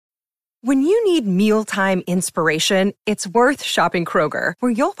When you need mealtime inspiration, it's worth shopping Kroger,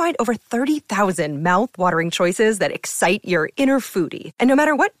 where you'll find over 30,000 mouth-watering choices that excite your inner foodie. And no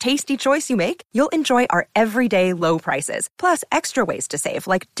matter what tasty choice you make, you'll enjoy our everyday low prices, plus extra ways to save,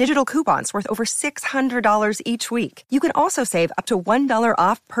 like digital coupons worth over $600 each week. You can also save up to $1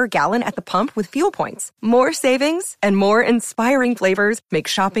 off per gallon at the pump with fuel points. More savings and more inspiring flavors make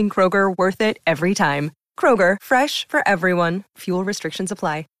shopping Kroger worth it every time. Kroger, fresh for everyone. Fuel restrictions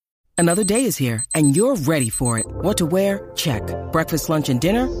apply. Another day is here, and you're ready for it. What to wear? Check. Breakfast, lunch, and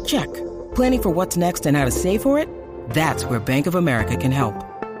dinner? Check. Planning for what's next and how to save for it? That's where Bank of America can help.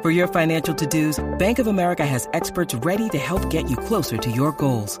 For your financial to-dos, Bank of America has experts ready to help get you closer to your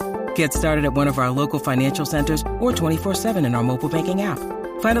goals. Get started at one of our local financial centers or 24/7 in our mobile banking app.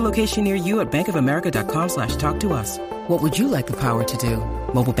 Find a location near you at bankofamerica.com/talktous. What would you like the power to do?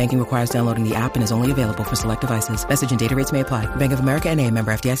 Mobile banking requires downloading the app and is only available for select devices. Message and data rates may apply. Bank of America N.A.,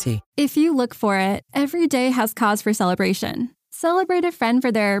 member FDIC. If you look for it, every day has cause for celebration. Celebrate a friend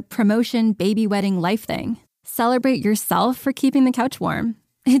for their promotion, baby wedding, life thing. Celebrate yourself for keeping the couch warm.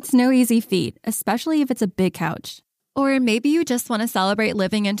 It's no easy feat, especially if it's a big couch. Or maybe you just want to celebrate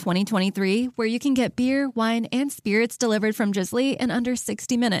living in 2023, where you can get beer, wine, and spirits delivered from Drizzly in under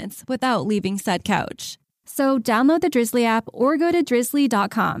 60 minutes without leaving said couch. So download the Drizzly app or go to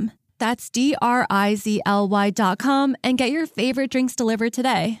drizzly.com. That's DRIZLY.com and get your favorite drinks delivered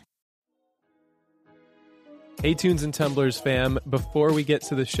today. Hey, Tunes and Tumblers fam, before we get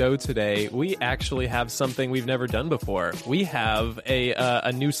to the show today, we actually have something we've never done before. We have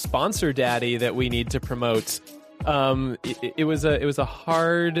a new sponsor daddy that we need to promote. It was a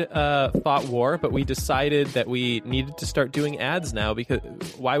hard thought war, but we decided that we needed to start doing ads now. Because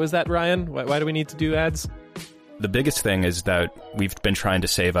why was that, Ryan? Why do we need to do ads? The biggest thing is that we've been trying to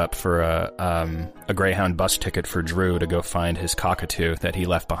save up for a Greyhound bus ticket for Drew to go find his cockatoo that he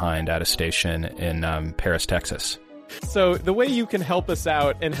left behind at a station in Paris, Texas. So the way you can help us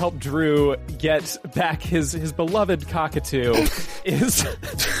out and help Drew get back his beloved cockatoo is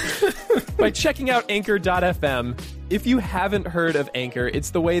by checking out Anchor.fm. If you haven't heard of Anchor,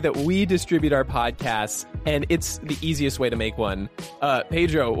 it's the way that we distribute our podcasts, and it's the easiest way to make one.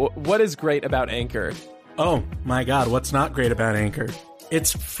 Pedro, what is great about Anchor? Oh my God, what's not great about Anchor?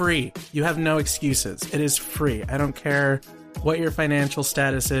 It's free. You have no excuses. It is free. I don't care what your financial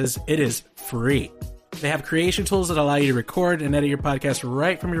status is. It is free. They have creation tools that allow you to record and edit your podcast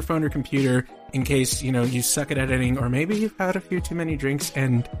right from your phone or computer in case, you suck at editing, or maybe you've had a few too many drinks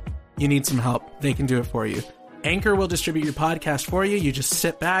and you need some help. They can do it for you. Anchor will distribute your podcast for you. You just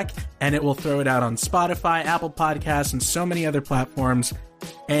sit back and it will throw it out on Spotify, Apple Podcasts, and so many other platforms.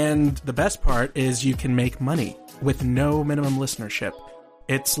 And the best part is you can make money with no minimum listenership.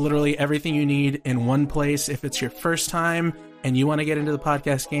 It's literally everything you need in one place. If it's your first time and you want to get into the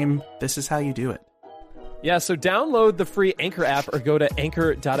podcast game, this is how you do it. Yeah, so download the free Anchor app or go to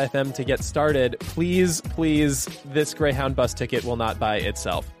anchor.fm to get started. Please, please, this Greyhound bus ticket will not buy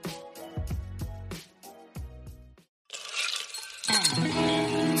itself.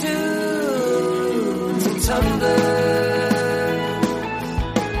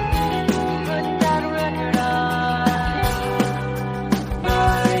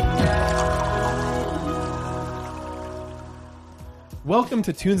 Welcome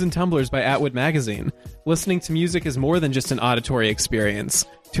to Tunes and Tumblers by Atwood Magazine. Listening to music is more than just an auditory experience.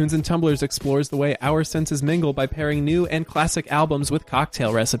 Tunes and Tumblers explores the way our senses mingle by pairing new and classic albums with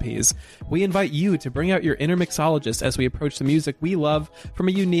cocktail recipes. We invite you to bring out your inner mixologist as we approach the music we love from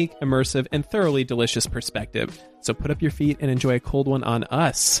a unique, immersive, and thoroughly delicious perspective. So put up your feet and enjoy a cold one on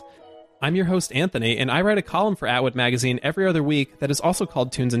us. I'm your host, Anthony, and I write a column for Atwood Magazine every other week that is also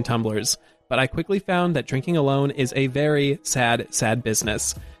called Tunes and Tumblers. But I quickly found that drinking alone is a very sad, sad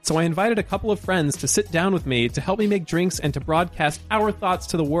business. So I invited a couple of friends to sit down with me to help me make drinks and to broadcast our thoughts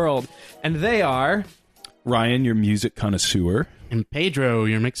to the world. And they are... Ryan, your music connoisseur. And Pedro,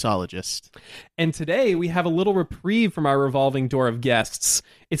 your mixologist. And today we have a little reprieve from our revolving door of guests.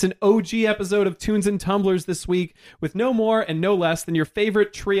 It's an OG episode of Tunes and Tumblers this week with no more and no less than your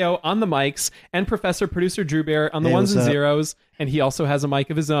favorite trio on the mics and Professor Producer Drew Bear on the ones and zeros. And he also has a mic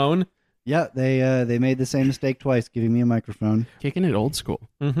of his own. Yeah, they made the same mistake twice, giving me a microphone. Kicking it old school.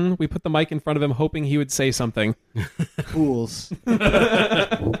 Mm-hmm. We put the mic in front of him, hoping he would say something. Fools.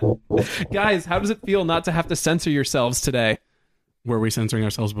 Guys, how does it feel not to have to censor yourselves today? Were we censoring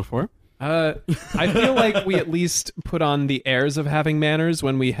ourselves before? I feel like we at least put on the airs of having manners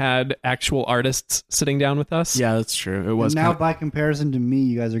when we had actual artists sitting down with us. Yeah, that's true. It was. And now, by comparison to me,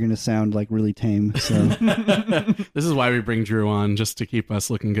 you guys are going to sound like really tame. So this is why we bring Drew on, just to keep us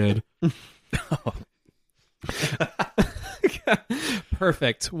looking good.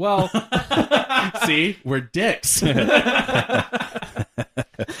 Perfect. Well, See, we're dicks.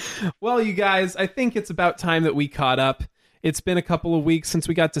 well, you guys, I think it's about time that we caught up. It's been a couple of weeks since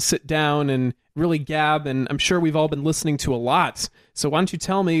we got to sit down and really gab, and I'm sure we've all been listening to a lot. So why don't you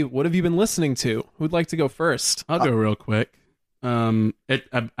tell me, what have you been listening to? Who'd like to go first? I'll go real quick. I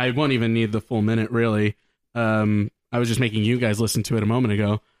won't even need the full minute, really. I was just making you guys listen to it a moment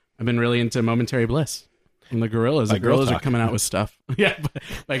ago. I've been really into Momentary Bliss. And the Gorillas. The Gorillas are coming out with stuff. Yeah,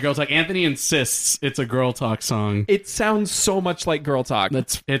 by Girl Talk. Anthony insists it's a Girl Talk song. It sounds so much like Girl Talk.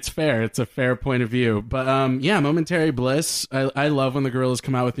 It's fair. It's a fair point of view. But yeah, Momentary Bliss. I love when the Gorillas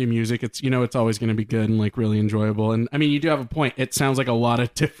come out with new music. It's it's always going to be good and like really enjoyable. And I mean, you do have a point. It sounds like a lot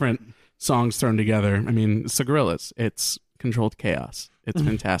of different songs thrown together. I mean, it's the Gorillas. It's controlled chaos. It's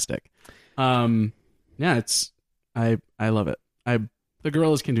fantastic. Yeah, I love it. The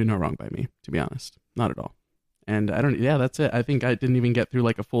Gorillas can do no wrong by me, to be honest. Not at all. And that's it. I think I didn't even get through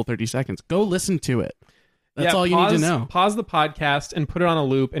like a full 30 seconds. Go listen to it. That's all you need to know. Pause the podcast and put it on a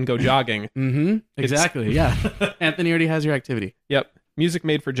loop and go jogging. Mm-hmm. Exactly. Yeah. Anthony already has your activity. Yep. Music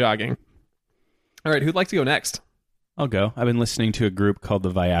made for jogging. All right. Who'd like to go next? I'll go. I've been listening to a group called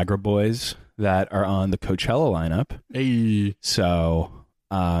the Viagra Boys that are on the Coachella lineup. Hey. So,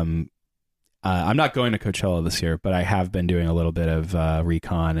 I'm not going to Coachella this year, but I have been doing a little bit of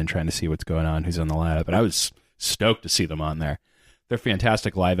recon and trying to see what's going on, who's on the lineup. And I was stoked to see them on there. They're a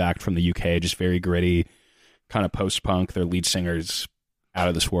fantastic live act from the UK, just very gritty, kind of post-punk. Their lead singer's out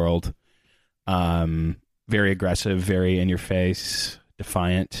of this world. Very aggressive, very in-your-face,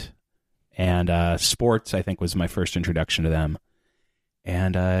 defiant. And Sports, I think, was my first introduction to them.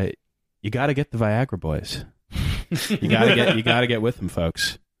 And you got to get the Viagra Boys. You got to get with them,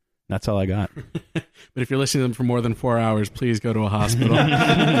 folks. That's all I got. But if you're listening to them for more than 4 hours, please go to a hospital.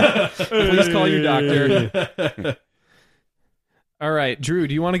 Please call your doctor. All right, Drew,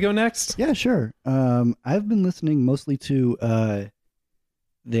 do you want to go next? Yeah, sure. I've been listening mostly to a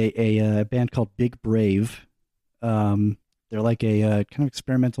band called Big Brave. They're like a kind of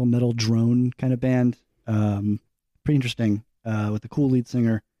experimental metal drone kind of band. Pretty interesting, with a cool lead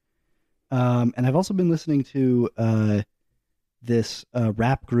singer. And I've also been listening to this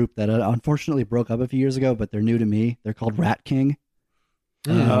rap group that unfortunately broke up a few years ago, but they're new to me. They're called Rat King.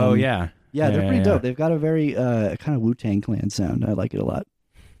 Oh, yeah. Yeah, they're pretty dope. They've got a very kind of Wu-Tang Clan sound. I like it a lot.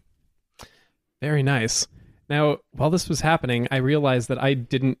 Very nice. Now, while this was happening, I realized that I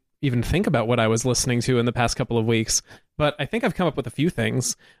didn't even think about what I was listening to in the past couple of weeks, but I think I've come up with a few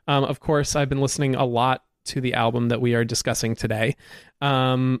things. Of course, I've been listening a lot to the album that we are discussing today.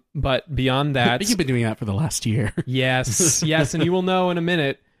 But beyond that... I think you've been doing that for the last year. Yes, and you will know in a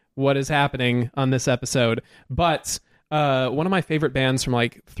minute what is happening on this episode. But one of my favorite bands from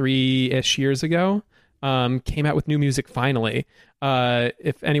like 3-ish years ago came out with new music finally.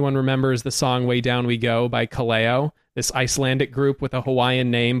 If anyone remembers the song Way Down We Go by Kaleo, this Icelandic group with a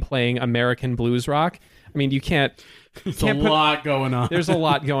Hawaiian name playing American blues rock. I mean, you can't... There's a lot going on. There's a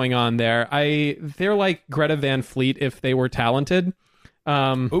lot going on there. They're like Greta Van Fleet if they were talented.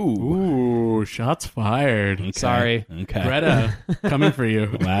 Ooh, shots fired. Okay. Sorry. Okay. Greta, coming for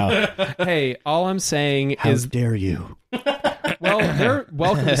you. Wow. Hey, all I'm saying How is... dare you? Well, they're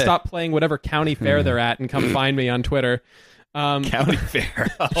welcome to stop playing whatever county fair they're at and come find me on Twitter. County fair.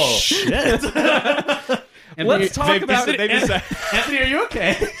 Oh, shit. Let's talk about it. Anthony, are you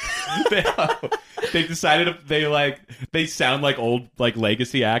okay? They decided they sound like old like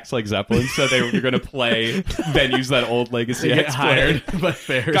legacy acts like Zeppelin, so they were going to play venues that old legacy acts hired by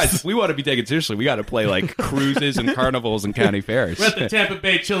fairs. Guys, we want to be taken seriously. We got to play like cruises and carnivals and county fairs. We're at the Tampa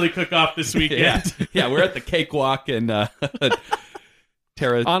Bay Chili Cook-Off this weekend. Yeah, we're at the Cakewalk and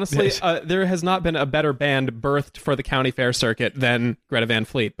Terra. Honestly, there has not been a better band birthed for the county fair circuit than Greta Van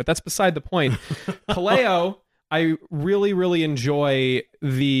Fleet, but that's beside the point. Kaleo, I really, really enjoy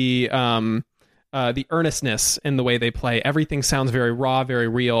the earnestness in the way they play. Everything sounds very raw, very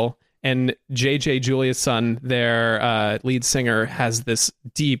real. And JJ Juliusson, their lead singer, has this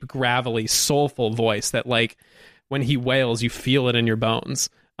deep, gravelly, soulful voice that, like, when he wails, you feel it in your bones.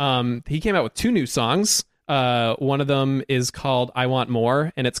 He came out with 2 new songs. One of them is called I Want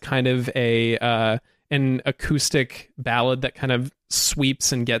More, and it's kind of an acoustic ballad that kind of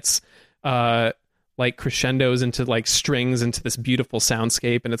sweeps and gets like crescendos into like strings into this beautiful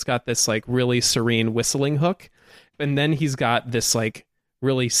soundscape, and it's got this like really serene whistling hook. And then he's got this like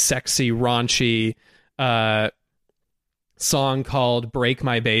really sexy, raunchy song called Break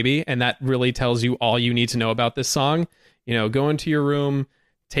My Baby, and that really tells you all you need to know about this song. You know, go into your room,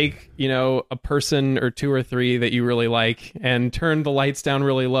 take, you know, a person or 2 or 3 that you really like and turn the lights down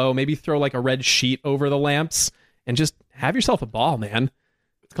really low, maybe throw like a red sheet over the lamps and just have yourself a ball, man.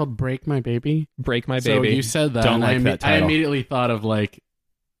 It's called Break My Baby. Break My So Baby. you said that. Don't and like that I title. immediately thought of like,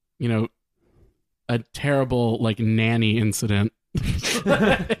 a terrible like nanny incident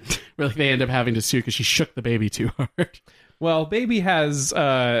where like they end up having to sue because she shook the baby too hard. Well, baby has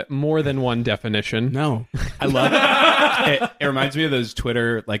more than one definition. No. I love it. It reminds me of those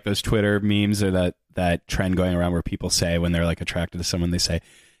Twitter memes or that trend going around where people say when they're like attracted to someone, they say,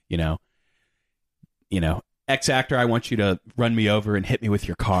 you know, ex actor, I want you to run me over and hit me with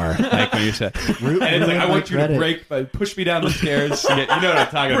your car. Like when you say, and it's like, I want you to push me down the stairs. You know what I'm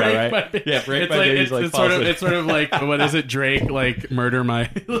talking about, right? Yeah, break my baby. It's sort of like, what is it, Drake? Like murder my.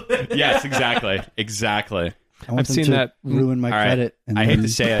 Yes, exactly. I want I've them seen to that. ruin my All right. credit. And I hate then to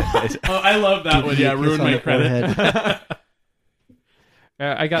say it. Oh, I love that one. Yeah, kiss ruin on my the credit. forehead.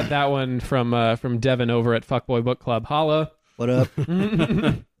 I got that one from Devin over at Fuckboy Book Club. Holla. What up?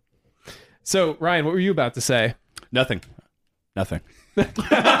 So, Ryan, what were you about to say? Nothing. Nothing at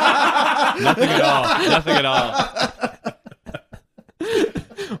all.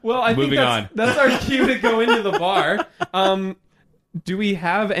 Well, I Moving on. think that's our cue to go into the bar. Do we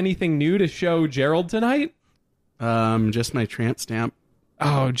have anything new to show Gerald tonight? Just my tramp stamp.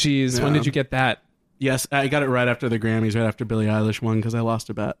 Oh, geez. Yeah. When did you get that? Yes, I got it right after the Grammys, right after Billie Eilish won because I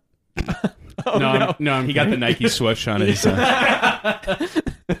lost a bet. No. He got the Nike swoosh on his.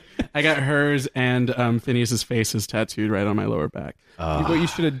 I got hers and Phineas's face is tattooed right on my lower back. What you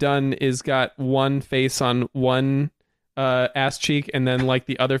should have done is got one face on one ass cheek and then like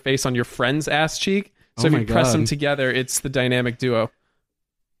the other face on your friend's ass cheek. So if Oh you my press them God. together, it's the dynamic duo.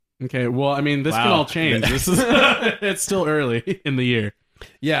 Okay, well, I mean, this can Wow. all change. This is it's still early in the year.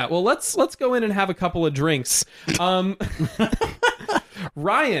 Yeah, well, let's go in and have a couple of drinks.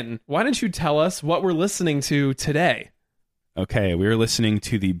 Ryan, why don't you tell us what we're listening to today? Okay, we were listening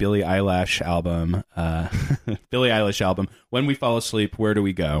to the Billie Eilish album, When We Fall Asleep, Where Do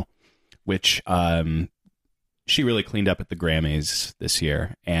We Go? Which she really cleaned up at the Grammys this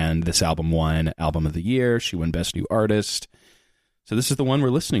year, and this album won Album of the Year. She won Best New Artist. So this is the one we're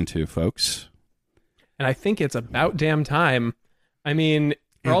listening to, folks. And I think it's about damn time. I mean,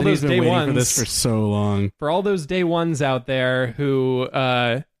 for all Anthony's those been day waiting ones, for this for so long. for all those day ones out there who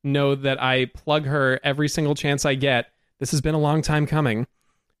know that I plug her every single chance I get, this has been a long time coming,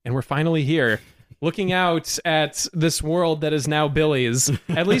 and we're finally here, looking out at this world that is now Billie's,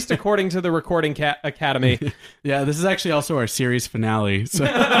 at least according to the Recording Academy. Yeah, this is actually also our series finale. So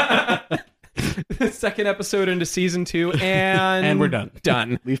Second episode into season 2, and we're done.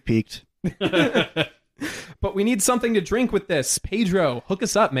 Done. We've peaked. But we need something to drink with this. Pedro, hook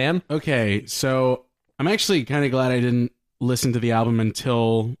us up, man. Okay, so I'm actually kind of glad I didn't listen to the album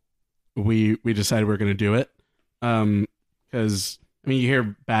until we decided we were going to do it. Because I mean, you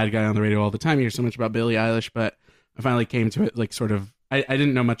hear Bad Guy on the radio all the time. You hear so much about Billie Eilish, but I finally came to it like sort of. I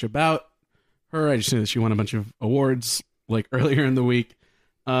didn't know much about her. I just knew that she won a bunch of awards like earlier in the week.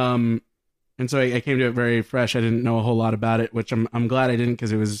 And so I came to it very fresh. I didn't know a whole lot about it, which I'm glad I didn't,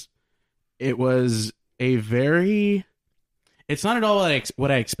 because it was a very. It's not at all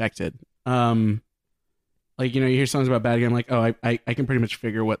what I expected. Like, you hear songs about Bad Guy, I'm like, oh, I can pretty much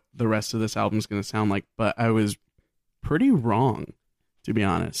figure what the rest of this album is going to sound like, but I was pretty wrong, to be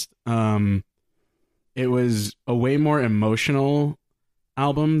honest. It was a way more emotional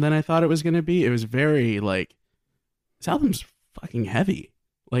album than I thought it was going to be. It was very, like, this album's fucking heavy.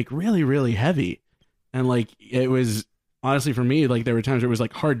 Like, really, really heavy. And, like, it was, honestly, for me, like, there were times where it was,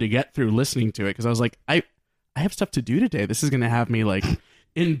 like, hard to get through listening to it, because I was like, I have stuff to do today. This is going to have me, like,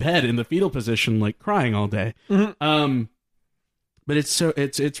 in bed in the fetal position, like, crying all day. Mm-hmm. But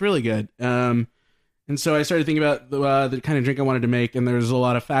it's really good. And so I started thinking about the kind of drink I wanted to make, and there's a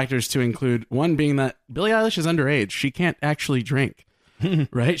lot of factors to include. One being that Billie Eilish is underage. She can't actually drink,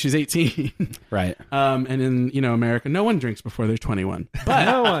 right? She's 18. Right. And in, America, no one drinks before they're 21. But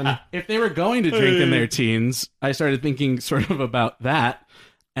No one. if they were going to drink in their teens, I started thinking sort of about that,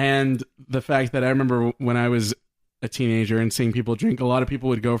 and the fact that I remember when I was a teenager and seeing people drink, a lot of people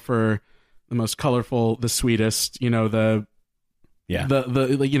would go for the most colorful, the sweetest, the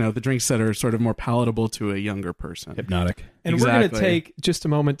drinks that are sort of more palatable to a younger person. Hypnotic. And we're going to Exactly. take just a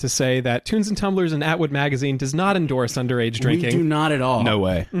moment to say that Tunes and Tumblers and Atwood Magazine does not endorse underage drinking. We do not at all. No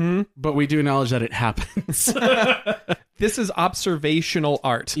way. But we do acknowledge that it happens. This is observational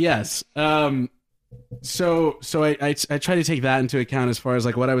art. Yes. So I try to take that into account as far as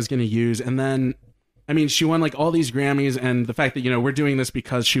like what I was going to use. And then, I mean, she won like all these Grammys, and the fact that, we're doing this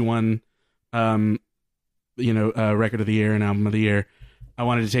because she won, Record of the Year and Album of the Year. I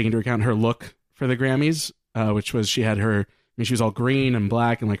wanted to take into account her look for the Grammys, which was she had her mean, she was all green and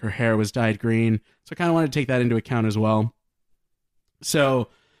black, and like her hair was dyed green. So I kind of wanted to take that into account as well. So,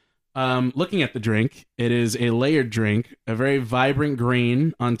 looking at the drink, it is a layered drink, a very vibrant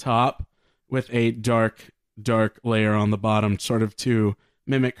green on top with a dark layer on the bottom, sort of to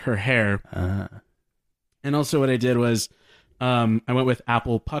mimic her hair. And also what I did was I went with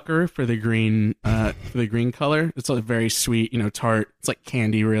apple pucker for the green color. It's like very sweet, tart. It's like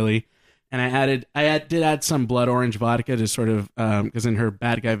candy, really. And I did add some blood orange vodka to sort of, because in her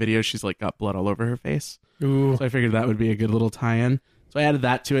bad guy video, she's like got blood all over her face. Ooh. So I figured that would be a good little tie-in. So I added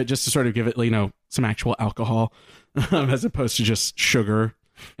that to it just to sort of give it, some actual alcohol as opposed to just sugar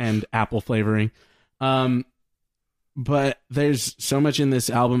and apple flavoring. But there's so much in this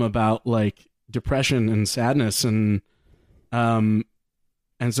album about like depression and sadness, and so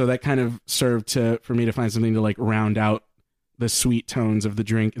that kind of served for me to find something to like round out the sweet tones of the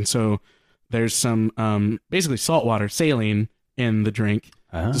drink. And so there's some basically saltwater, saline in the drink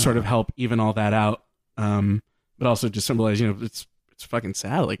to sort of help even all that out, but also to symbolize, it's fucking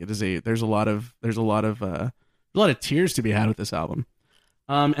sad. Like there's a lot of tears to be had with this album.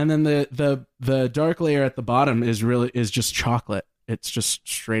 And then the dark layer at the bottom is just chocolate. It's just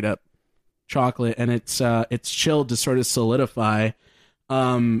straight up chocolate, and it's chilled to sort of solidify.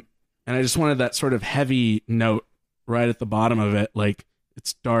 And I just wanted that sort of heavy note right at the bottom of it. Like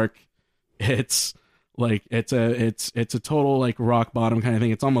it's dark. It's like it's a total like rock bottom kind of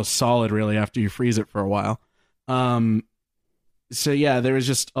thing. It's almost solid really after you freeze it for a while. So yeah, there was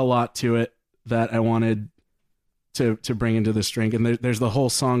just a lot to it that I wanted to bring into this drink. And there's the whole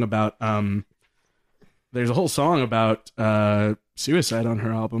song about suicide on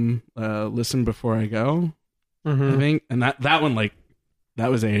her album, Listen Before I Go, I think. And that one, like, that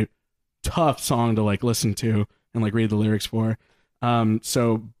was a tough song to like listen to and like read the lyrics for.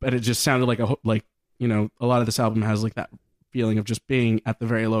 But it just sounded like a lot of this album has like that feeling of just being at the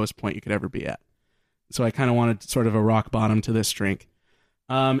very lowest point you could ever be at. So I kind of wanted sort of a rock bottom to this drink.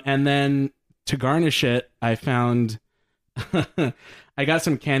 And then to garnish it, I found I got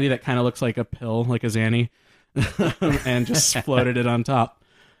some candy that kind of looks like a pill, like a Xanny, and just floated it on top.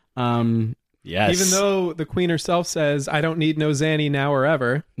 Yes. Even though the queen herself says, I don't need no Xanny now or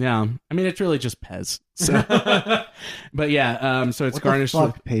ever. Yeah. I mean, it's really just Pez. So. But yeah, so it's what garnished. The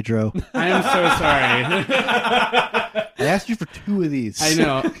fuck, Pedro? I am so sorry. I asked you for 2 of these. I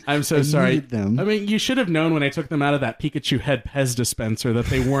know. I'm so sorry. Need them. I mean, you should have known when I took them out of that Pikachu head Pez dispenser that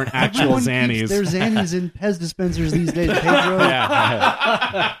they weren't actual Everyone Xannies. keeps their Xannies in Pez dispensers these days, Pedro.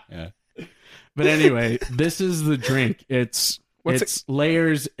 Yeah. But anyway, this is the drink. It's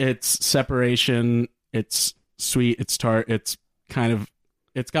layers, it's separation, it's sweet, it's tart, it's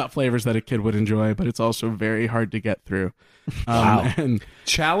got flavors that a kid would enjoy, but it's also very hard to get through. Wow. And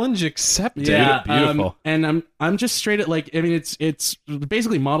challenge accepted. Yeah, beautiful. And I'm just straight at like, I mean, it's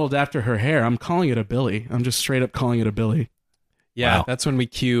basically modeled after her hair. I'm calling it a Billie. I'm just straight up calling it a Billie. Yeah, Wow. that's when we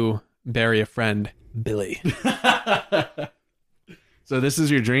cue Bury a Friend, Billie. So this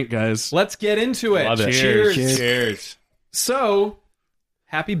is your drink, guys. Let's get into it. Love it. Cheers. Cheers. So,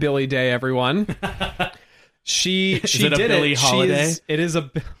 happy Billie Day, everyone. She Is it a did Billie it. holiday? It is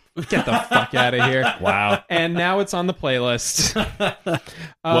a... Get the fuck out of here. Wow. And now it's on the playlist.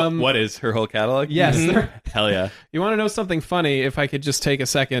 What is her whole catalog? Yes. Hell yeah. You want to know something funny? If I could just take a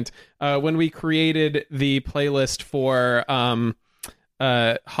second. When we created the playlist for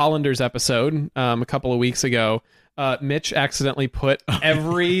Hollander's episode a couple of weeks ago, Mitch accidentally put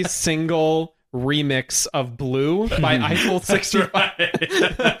every single remix of Blue by Eiffel 65.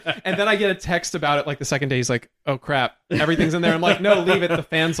 And then I get a text about it like the second day. He's like, oh crap, everything's in there. I'm like, no, leave it. The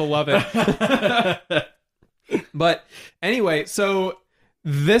fans will love it. But anyway, so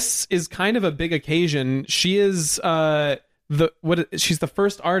this is kind of a big occasion. She is she's the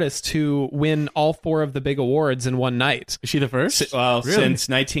first artist to win all 4 of the big awards in one night. Is she the first? Well, Really? since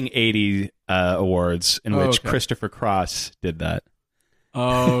 1980 awards, in which okay. Christopher Cross did that.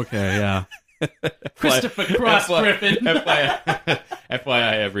 Oh, okay, yeah. Christopher Cross Griffin.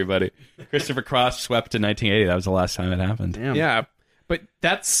 FYI, everybody. Christopher Cross swept in 1980. That was the last time it happened. Damn. Yeah, but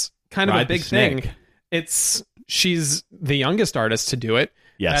that's kind of Ride a the big snake. thing. She's the youngest artist to do it.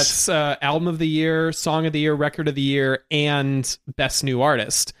 Yes. That's Album of the Year, Song of the Year, Record of the Year, and Best New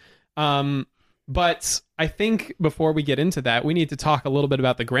Artist. But I think before we get into that, we need to talk a little bit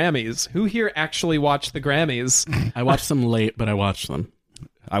about the Grammys. Who here actually watched the Grammys? I watched them late, but I watched them.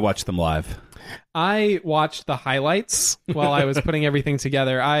 I watched them live. I watched the highlights while I was putting everything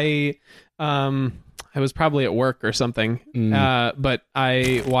together. I was probably at work or something, but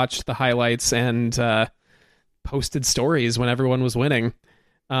I watched the highlights and posted stories when everyone was winning.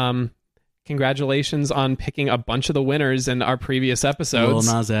 congratulations on picking a bunch of the winners in our previous episodes.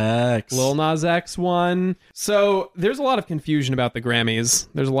 Lil Nas X won. So there's a lot of confusion about the Grammys.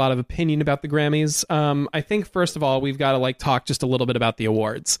 There's a lot of opinion about the Grammys. I think, first of all, we've got to talk just a little bit about the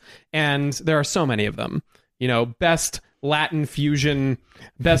awards. And there are so many of them. Best Latin fusion,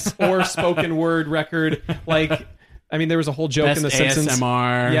 best or spoken word record. There was a whole joke Best in The Simpsons.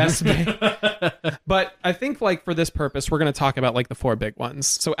 ASMR. Yes. But I think for this purpose, we're going to talk about the 4 big ones.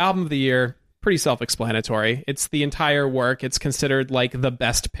 So album of the year, pretty self-explanatory. It's the entire work. It's considered the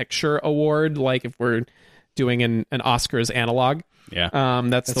best picture award. If we're doing an Oscars analog. Yeah.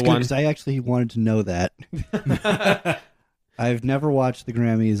 That's the good, one. 'cause I actually wanted to know that. I've never watched the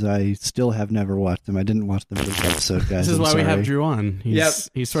Grammys. I still have never watched them. I didn't watch them for this episode, guys. This is I'm why we have sorry. Drew on.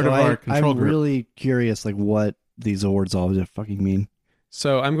 He's sort of So our control I'm group. really curious, what these awards all fucking mean.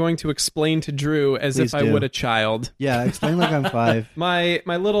 So I'm going to explain to Drew as Please if I do. would a child. Yeah, explain like I'm 5. My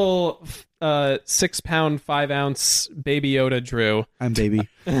little 6-pound 5-ounce baby Yoda Drew. I'm baby.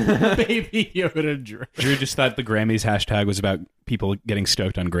 Baby Yoda Drew. Drew just thought the Grammys hashtag was about people getting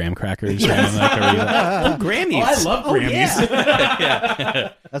stoked on graham crackers. Right? Oh, Grammys. Oh, I love Grammys.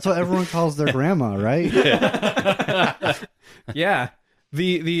 Yeah. That's what everyone calls their grandma, right? Yeah.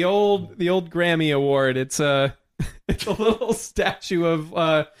 The old Grammy Award. It's a little statue of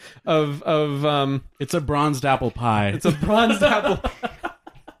It's a bronzed apple pie. it's a bronzed apple.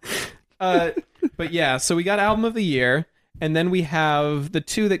 But yeah, so we got album of the year, and then we have the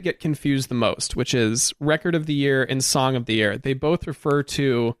 2 that get confused the most, which is record of the year and song of the year. They both refer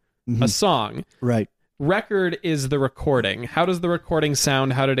to a song. Right. Record is the recording. How does the recording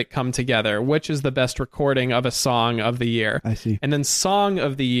sound? How did it come together? Which is the best recording of a song of the year? I see. And then song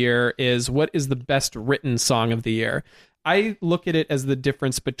of the year is what is the best written song of the year? I look at it as the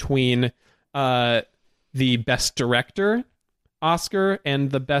difference between the best director Oscar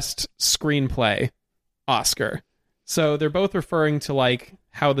and the best screenplay Oscar. So they're both referring to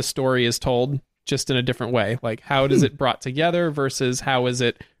how the story is told, just in a different way. How does it brought together versus how is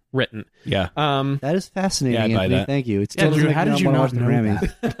it written? Yeah. That is fascinating, Yeah, I'd buy Anthony. that. Thank you. It still Drew, doesn't how make did me you want to not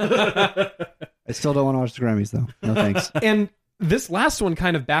watch the know Grammys. I still don't want to watch the Grammys, though. No thanks. And this last one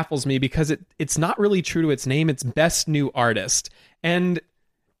kind of baffles me because it's not really true to its name. It's Best New Artist. And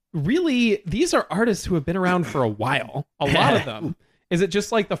really, these are artists who have been around for a while. A lot of them. Is it just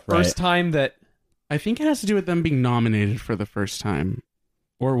the first time that... I think it has to do with them being nominated for the first time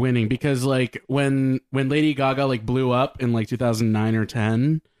or winning, because when Lady Gaga blew up in 2009 or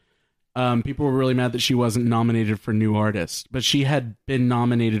 10, people were really mad that she wasn't nominated for New Artist, but she had been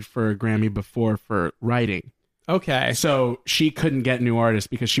nominated for a Grammy before for writing. Okay. So she couldn't get New Artist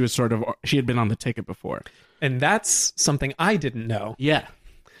because she had been on the ticket before. And that's something I didn't know. Yeah.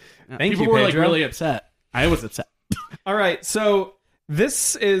 Thank people you, were Pedro. really upset. I was upset. All right, so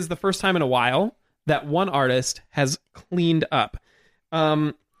this is the first time in a while that one artist has cleaned up.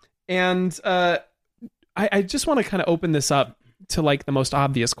 I just want to kind of open this up to the most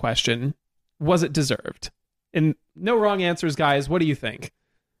obvious question. Was it deserved? And no wrong answers, guys. What do you think?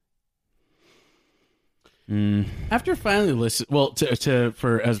 After finally listen,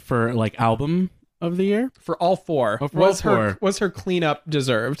 for album of the year, For all 4, Oh, for all 4. was her cleanup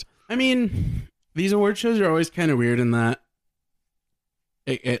deserved? I mean, these award shows are always kind of weird in that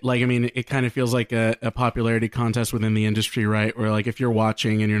it kind of feels like a popularity contest within the industry, right? Where if you're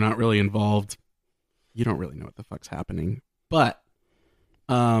watching and you're not really involved, you don't really know what the fuck's happening. But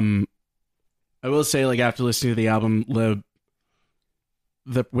I will say, after listening to the album, with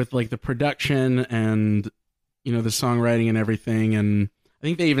the production and the songwriting and everything, and I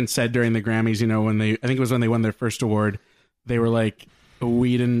think they even said during the Grammys, I think it was when they won their first award, they were like,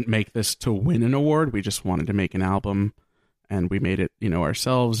 we didn't make this to win an award, we just wanted to make an album, and we made it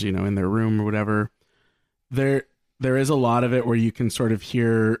ourselves, in their room or whatever. There is a lot of it where you can sort of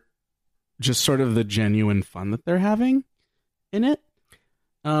hear just sort of the genuine fun that they're having in it.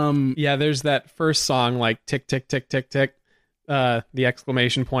 Yeah, there's that first song, tick, tick, tick, tick, tick, the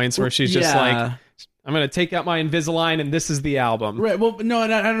exclamation points where she's just I'm going to take out my Invisalign and this is the album. Right. Well, no, I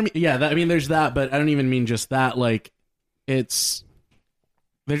don't mean, there's that, but I don't even mean just that.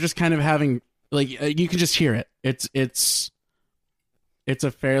 They're just kind of having, you can just hear it. It's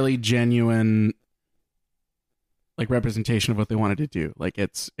a fairly genuine, representation of what they wanted to do.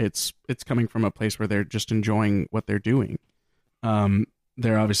 It's coming from a place where they're just enjoying what they're doing.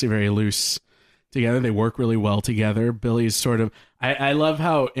 They're obviously very loose together. They work really well together. Billie's sort of, I love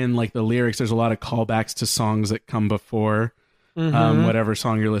how in the lyrics, there's a lot of callbacks to songs that come before whatever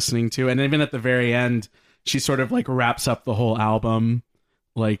song you're listening to. And even at the very end, she sort of wraps up the whole album,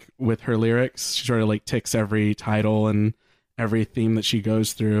 with her lyrics. She sort of ticks every title and every theme that she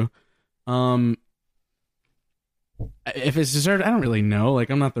goes through. If it's deserved, I don't really know. Like,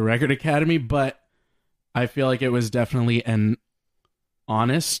 I'm not the Record Academy, but I feel like it was definitely an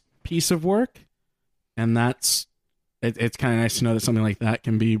honest piece of work, and it's kind of nice to know that something like that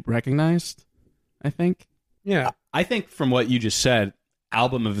can be recognized, I think. Yeah. I think from what you just said,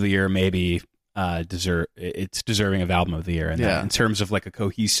 album of the year maybe it's deserving of album of the year in terms of like a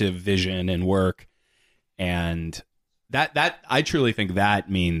cohesive vision and work, and that I truly think that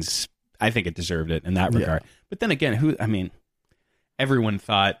means I think it deserved it in that regard. But then again, everyone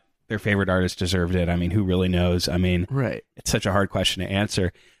thought their favorite artist deserved it. I mean, who really knows? I mean, right. It's such a hard question to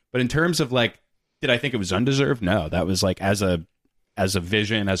answer. But in terms of like, did I think it was undeserved? No, that was like as a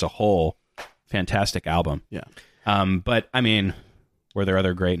vision, as a whole, fantastic album. Yeah. But I mean, were there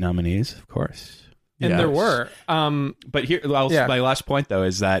other great nominees? Of course. And there were. But here, my last point though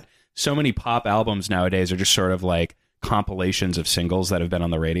is that so many pop albums nowadays are just sort of like compilations of singles that have been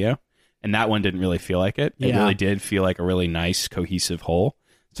on the radio. And that one didn't really feel like it. It really did feel like a really nice, cohesive whole.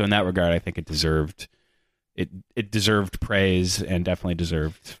 So in that regard, I think it deserved praise, and definitely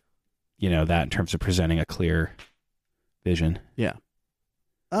deserved, that in terms of presenting a clear vision. Yeah.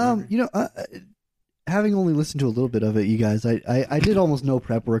 Having only listened to a little bit of it, you guys, I did almost no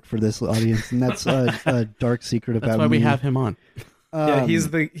prep work for this audience, and that's a dark secret about me. That's why we have him on. Yeah, he's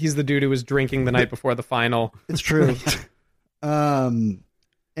the dude who was drinking the night before the final. It's true.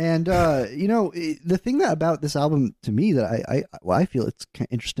 And the thing that about this album to me that I feel it's kind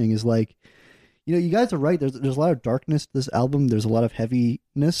of interesting is like, you guys are right. There's a lot of darkness to this album. There's a lot of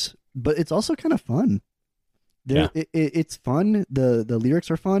heaviness, but it's also kind of fun. It's fun. The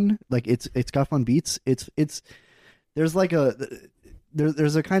lyrics are fun. Like it's got fun beats. There's like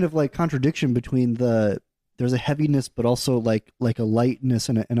there's a kind of like contradiction between there's a heaviness, but also like a lightness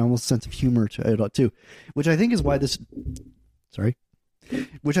and an almost sense of humor to it too, which I think is why this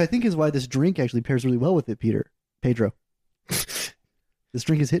drink actually pairs really well with it, Pedro. This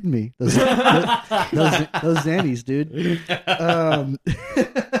drink is hitting me. Those Xannies, dude.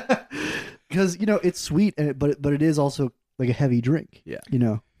 Because it's sweet, but it is also like a heavy drink. Yeah.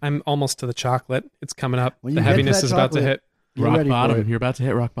 I'm almost to the chocolate. It's coming up. When the heaviness is about to hit rock bottom. You're about to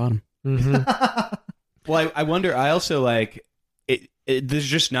hit rock bottom. Mm-hmm. Well, I wonder. I also like it. There's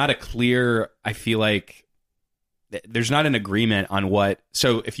just not a clear. I feel like there's not an agreement on what.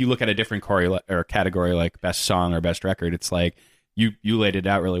 So if you look at a different category like best song or best record, it's like you laid it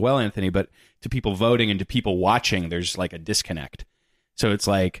out really well, Anthony. But to people voting and to people watching, there's like a disconnect. So it's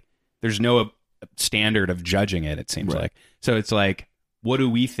like there's no standard of judging it. It seems like. So it's like, what do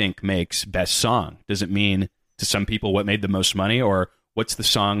we think makes best song? Does it mean to some people what made the most money, or what's the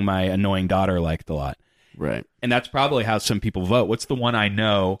song my annoying daughter liked a lot? Right. And that's probably how some people vote. What's the one I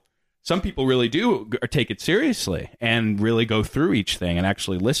know? Some people really do take it seriously and really go through each thing and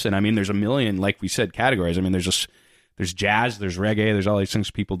actually listen. I mean, there's a million, like we said, categories. I mean, there's jazz, there's reggae, there's all these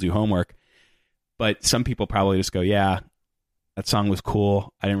things people do homework. But some people probably just go, yeah, that song was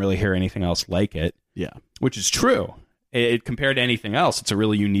cool. I didn't really hear anything else like it. Yeah. Which is true. Compared to anything else, it's a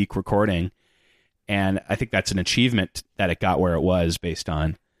really unique recording. And I think that's an achievement that it got where it was based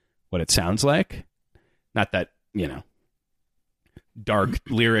on what it sounds like. Not that, dark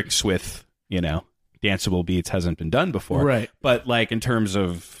lyrics with, danceable beats hasn't been done before. Right. But like in terms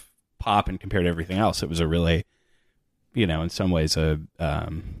of pop and compared to everything else, it was a really, in some ways a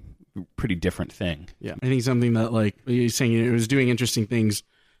pretty different thing. Yeah. I think something that like you're saying, it was doing interesting things,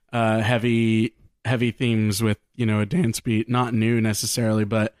 heavy themes with, a dance beat, not new necessarily,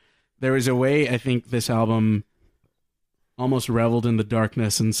 but there was a way I think this album almost reveled in the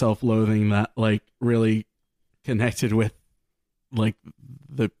darkness and self-loathing that like really connected with like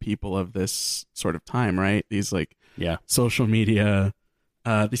the people of this sort of time, right? These like social media,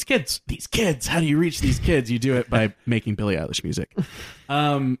 these kids, how do you reach these kids? You do it by making Billie Eilish music.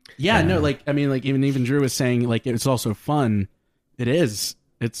 No, like, I mean, like even Drew was saying, like, it's also fun. It is.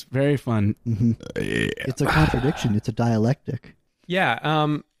 It's very fun. Mm-hmm. It's a contradiction. It's a dialectic.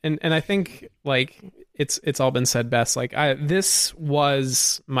 Yeah. And I think like it's all been said best. Like this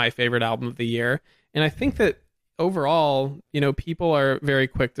was my favorite album of the year. And I think that overall, people are very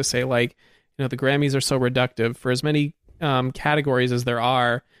quick to say like, the Grammys are so reductive. For as many categories as there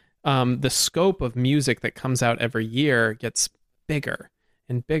are, the scope of music that comes out every year gets bigger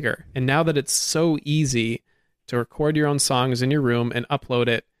and bigger. And now that it's so easy to record your own songs in your room and upload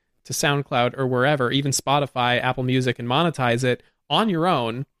it to SoundCloud or wherever, even Spotify, Apple Music, and monetize it on your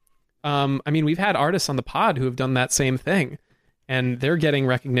own. I mean, we've had artists on the pod who have done that same thing, and they're getting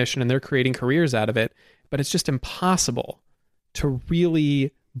recognition and they're creating careers out of it. But it's just impossible to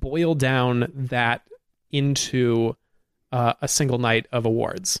really boil down that into a single night of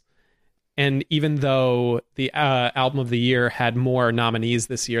awards. And even though the album of the year had more nominees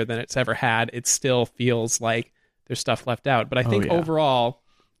this year than it's ever had, it still feels like there's stuff left out. But I think overall,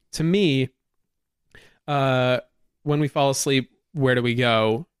 to me, When We Fall Asleep, Where Do We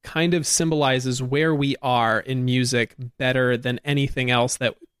Go kind of symbolizes where we are in music better than anything else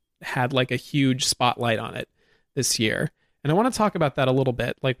that had like a huge spotlight on it this year. And I want to talk about that a little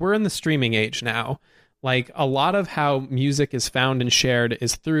bit. Like, we're in the streaming age now. Like, a lot of how music is found and shared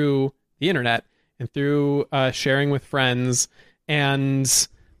is through the internet and through sharing with friends. And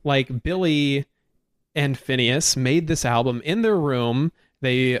like, Billie and Phineas made this album in their room.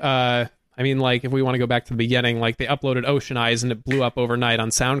 They I mean, like, if we want to go back to the beginning, like, they uploaded Ocean Eyes and it blew up overnight on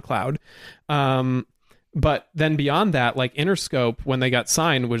SoundCloud. But then beyond that, like, Interscope, when they got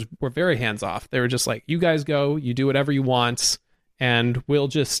signed, were very hands off. They were just like, you guys go, you do whatever you want, and we'll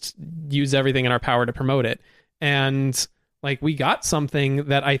just use everything in our power to promote it. And like, we got something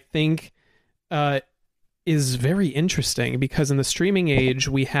that I think is very interesting, because in the streaming age,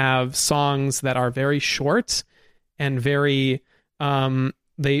 we have songs that are very short and very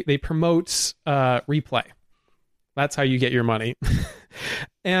they promote replay. That's how you get your money.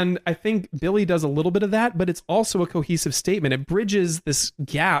 And I think Billie does a little bit of that, but it's also a cohesive statement. It bridges this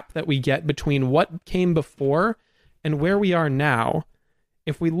gap that we get between what came before and where we are now.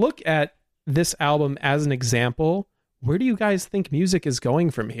 If we look at this album as an example, where do you guys think music is going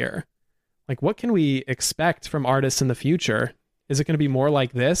from here? Like, what can we expect from artists in the future? Is it going to be more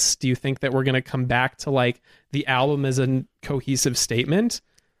like this? Do you think that we're going to come back to like the album as a cohesive statement?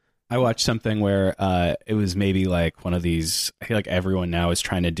 I watched something where it was maybe like one of these, I feel like everyone now is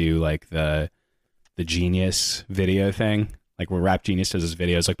trying to do like the Genius video thing, like where Rap Genius does his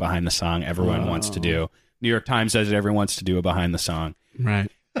videos like behind the song. Everyone wants to do. New York Times does it. Everyone wants to do a behind the song.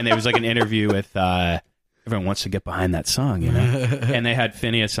 Right. And there was like an interview with everyone wants to get behind that song, you know? And they had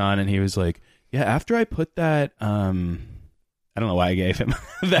Phineas on and he was like, yeah, after I put that, I don't know why I gave him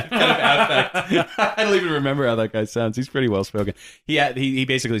that kind of affect. I don't even remember how that guy sounds. He's pretty well spoken. He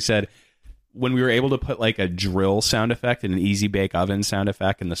basically said, when we were able to put like a drill sound effect and an Easy Bake Oven sound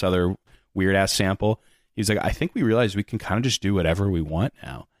effect and this other weird ass sample, he's like, I think we realized we can kind of just do whatever we want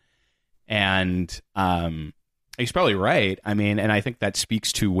now. And he's probably right. I mean, and I think that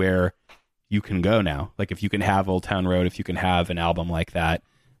speaks to where you can go now. Like, if you can have Old Town Road, if you can have an album like that,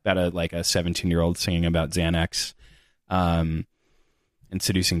 like a 17-year-old singing about Xanax, and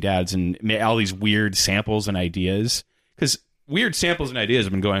seducing dads, and all these weird samples and ideas, because weird samples and ideas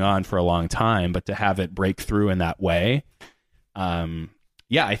have been going on for a long time, but to have it break through in that way,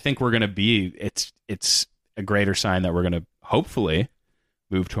 I think we're going to be, it's a greater sign that we're going to hopefully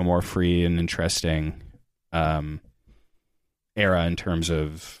move to a more free and interesting era in terms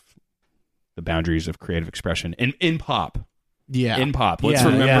of the boundaries of creative expression in pop. Yeah, in pop. Let's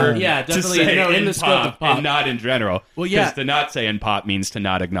remember definitely, to say in the scope of pop and not in general. Well, yeah, because to not say in pop means to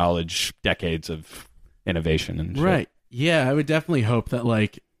not acknowledge decades of innovation and shit. Right. Yeah, I would definitely hope that,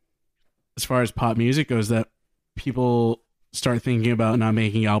 like, as far as pop music goes, that people start thinking about not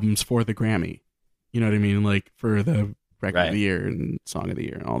making albums for the Grammy. You know what I mean? Like, for the record of the year and song of the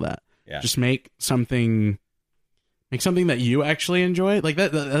year and all that. Yeah. Just make something that you actually enjoy. Like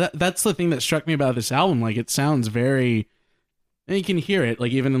that's the thing that struck me about this album. Like, it sounds very. And you can hear it,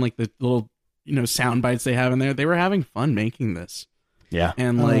 like, even in like the little, sound bites they have in there. They were having fun making this. Yeah.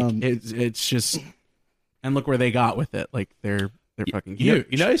 And like it's just, and look where they got with it. Like, they're fucking huge.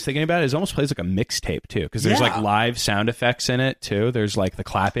 You know what I was thinking about? It almost plays like a mixtape too, because there's like live sound effects in it too. There's like the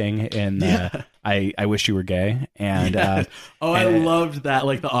clapping and I Wish You Were Gay, and I loved that.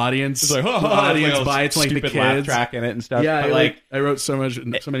 Like, the audience, it's like, the audience bites, like the kids laugh track in it and stuff. Yeah, but I wrote so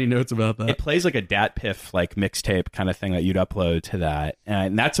many notes about that. It plays like a Dat Piff like mixtape kind of thing that you'd upload to that,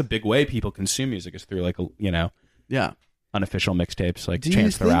 and that's a big way people consume music, is through like unofficial mixtapes like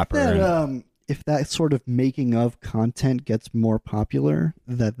Chance the Rapper. That, if that sort of making of content gets more popular,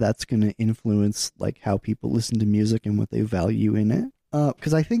 that's going to influence like how people listen to music and what they value in it?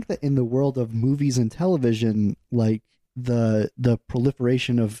 Because I think that in the world of movies and television, like the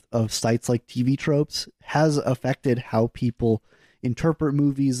proliferation of sites like TV Tropes has affected how people interpret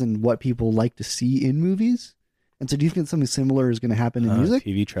movies and what people like to see in movies. And so do you think something similar is going to happen in music?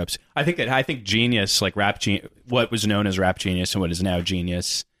 TV Tropes. I think Genius, like what was known as Rap Genius and what is now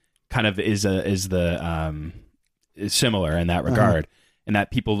Genius, kind of is similar in that regard. And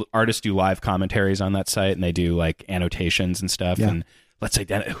that artists do live commentaries on that site, and they do like annotations and stuff. Yeah. And let's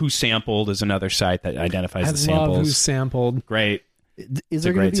who sampled is another site that identifies the samples. I love Who Sampled. Great. Is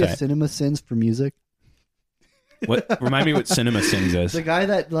there going to be a Cinema Sins for music? What? Remind me what Cinema Sins is. The guy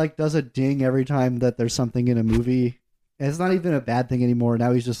that like does a ding every time that there's something in a movie, And it's not even a bad thing anymore.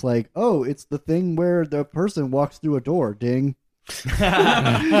 Now he's just like, oh, it's the thing where the person walks through a door. Ding.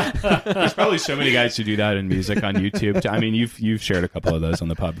 There's probably so many guys who do that in music on YouTube. I mean, you've shared a couple of those on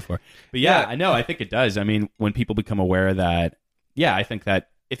the pod before. But yeah, I know. I think it does. I mean, when people become aware that, yeah, I think that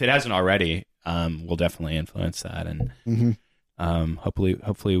if it hasn't already, will definitely influence that. And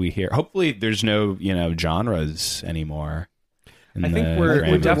hopefully we hear. Hopefully there's no genres anymore. I think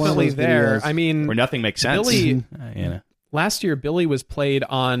we're definitely there. I mean, where nothing makes sense. Billie, last year, Billie was played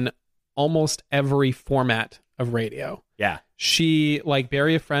on almost every format of radio. Yeah. She, like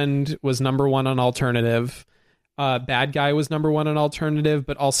Bury a Friend, was number one on alternative. Bad Guy was number one on alternative,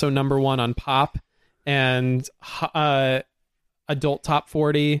 but also number one on pop and adult top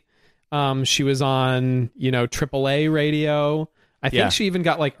 40. She was on, AAA radio. I think she even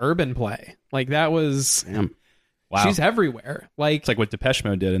got like urban play. Like that was... Damn. Wow. She's everywhere. Like it's like what Depeche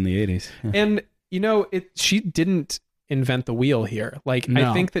Mode did in the 80s. And she didn't invent the wheel here. Like no.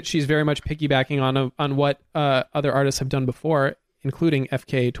 I think that she's very much piggybacking on what other artists have done before, including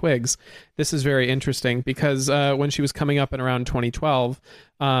FKA Twigs. This is very interesting because when she was coming up in around 2012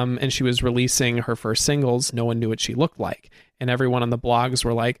 and she was releasing her first singles, no one knew what she looked like. And everyone on the blogs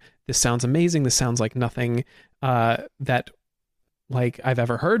were like, this sounds amazing. This sounds like nothing that like I've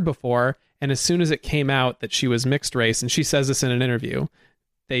ever heard before. And as soon as it came out that she was mixed race, and she says this in an interview,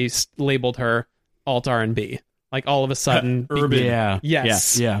 they labeled her alt R&B. Like all of a sudden, urban.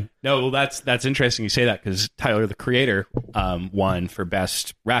 Yes. Yeah. No, well, that's interesting you say that because Tyler, the Creator, won for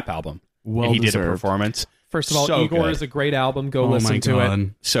best rap album. Well, and he did a performance. First of all, so Igor good. is a great album. Go listen to it.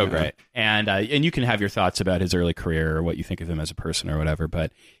 So great. And you can have your thoughts about his early career or what you think of him as a person or whatever.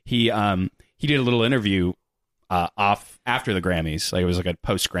 But he did a little interview off after the Grammys. Like it was like a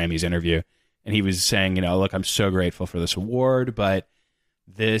post Grammys interview. And he was saying, look, I'm so grateful for this award, but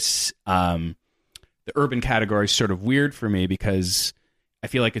this, the urban category is sort of weird for me because I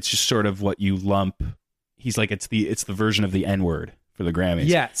feel like it's just sort of what you lump. He's like, it's the version of the N-word for the Grammys.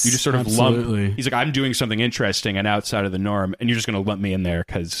 Yes. You just sort of lump. He's like, I'm doing something interesting and outside of the norm, and you're just going to lump me in there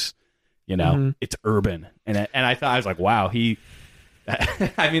because, it's urban. And I thought, I was like, wow, I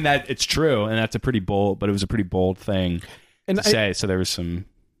mean, that it's true. And that's but it was a pretty bold thing to say. So there was some...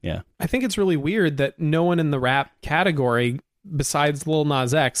 Yeah, I think it's really weird that no one in the rap category besides Lil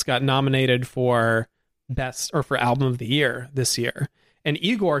Nas X got nominated for best or for album of the year this year. And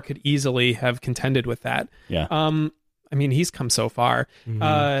Igor could easily have contended with that. Yeah. I mean, he's come so far.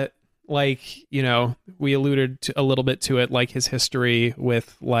 Mm-hmm. We alluded to a little bit to it, like his history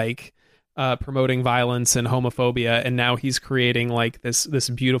with promoting violence and homophobia. And now he's creating like this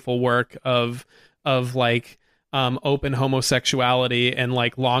beautiful work of open homosexuality and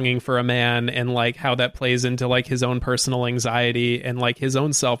like longing for a man and like how that plays into like his own personal anxiety and like his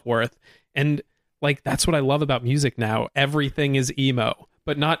own self-worth. And like, that's what I love about music now. Everything is emo,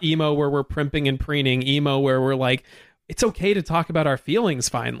 but not emo where we're primping and preening, emo where we're like, it's okay to talk about our feelings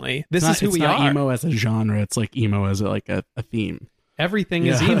finally. This is who we are. It's not emo as a genre. It's like emo as a theme. Everything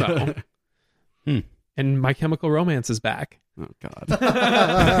is emo. And My Chemical Romance is back. Oh God!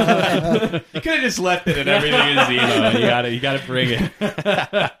 You could have just left it and everything is emo. You gotta bring it.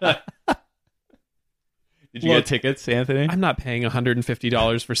 Did you get tickets, Anthony? I'm not paying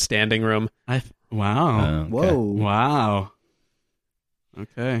 $150 for standing room. Wow! Okay. Whoa! Wow!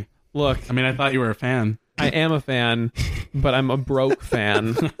 Okay. Look, I mean, I thought you were a fan. I am a fan, but I'm a broke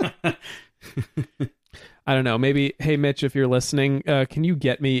fan. I don't know. Maybe, hey Mitch, if you're listening, can you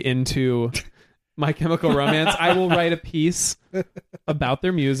get me into My Chemical Romance? I will write a piece about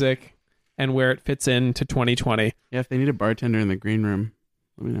their music and where it fits into 2020. Yeah, if they need a bartender in the green room,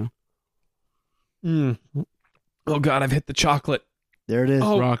 let me know. Oh God, I've hit the chocolate. There it is.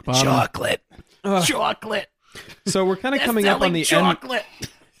 Oh, rock bottom. Chocolate. Chocolate. So we're kind of coming up on the end.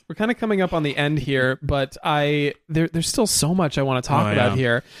 We're kind of coming up on the end here, but there's still so much I want to talk about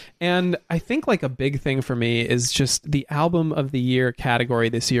here. And I think like a big thing for me is just the album of the year category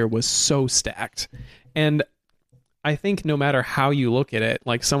this year was so stacked. And I think no matter how you look at it,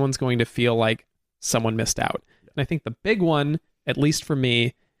 like someone's going to feel like someone missed out. And I think the big one, at least for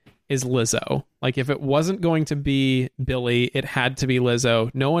me, is Lizzo. Like if it wasn't going to be Billie, it had to be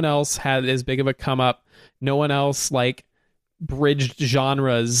Lizzo. No one else had as big of a come up. No one else like bridged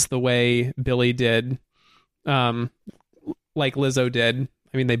genres the way Billie did, like Lizzo did.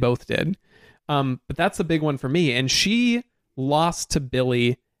 I mean, they both did. But that's the big one for me. And she lost to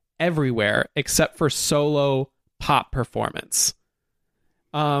Billie everywhere except for solo pop performance.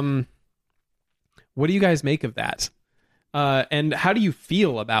 What do you guys make of that? And how do you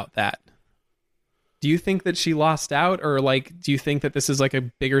feel about that? Do you think that she lost out, or like, do you think that this is like a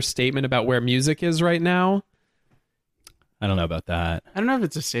bigger statement about where music is right now? I don't know about that. I don't know if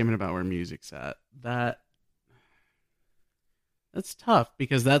it's a statement about where music's at. That's tough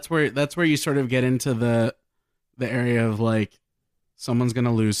because that's where you sort of get into the area of like someone's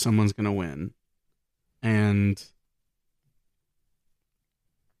gonna lose, someone's gonna win, and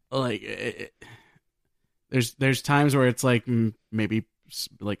like there's times where it's like maybe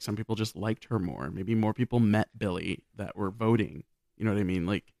like some people just liked her more. Maybe more people met Billie that were voting. You know what I mean?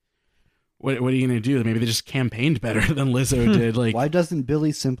 Like, what are you gonna do? Maybe they just campaigned better than Lizzo did. Like, why doesn't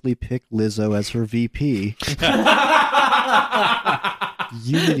Billie simply pick Lizzo as her VP?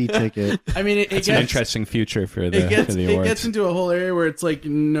 Unity ticket. I mean, it's an interesting future for the awards. It gets into a whole area where it's like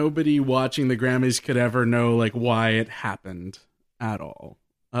nobody watching the Grammys could ever know like why it happened at all.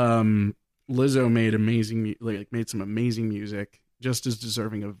 Lizzo made some amazing music, just as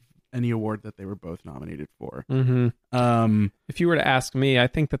deserving of any award that they were both nominated for. Mm-hmm. If you were to ask me, I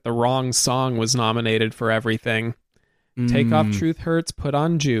think that the wrong song was nominated for everything. Take off Truth Hurts, put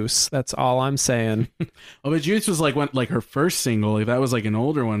on Juice. That's all I'm saying. Oh, but Juice was like her first single. That was like an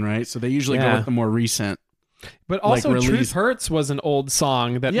older one, right? So they usually go with the more recent. But also, Truth Hurts was an old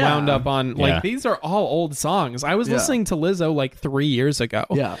song that wound up on these are all old songs. I was listening to Lizzo like 3 years ago.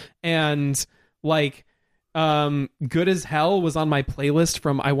 Yeah, and like Good as Hell was on my playlist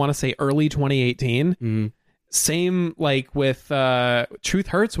from I want to say early 2018. Mm-hmm. Same like with Truth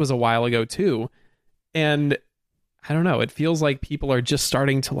Hurts was a while ago too, and I don't know. It feels like people are just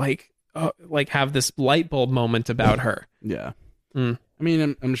starting to like have this light bulb moment about her. Yeah. I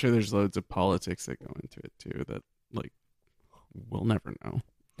mean, I'm sure there's loads of politics that go into it too that like we'll never know.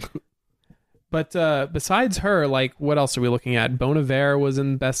 But besides her, like what else are we looking at? Bon Iver was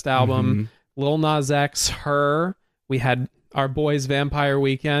in Best Album. Mm-hmm. Lil Nas X, Her. We had Our Boys Vampire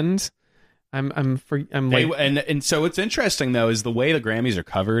Weekend. And so what's interesting though is the way the Grammys are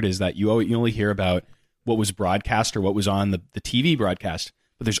covered is that you only hear about what was broadcast or what was on the TV broadcast,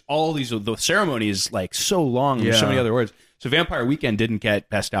 but there's all these, the ceremony is like so long, there's so many other words. So Vampire Weekend didn't get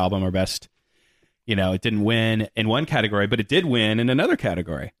Best Album or Best, it didn't win in one category, but it did win in another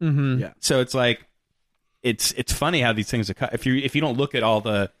category. Mm-hmm. Yeah. So it's like it's funny how these things are cut. If you don't look at all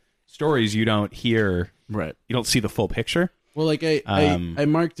the stories, you don't hear, right, you don't see the full picture. Well, like I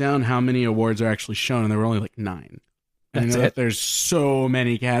marked down how many awards are actually shown, and there were only like 9. And I know that there's so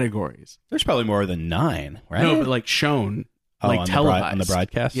many categories. There's probably more than 9, right? No, but like shown, like televised on the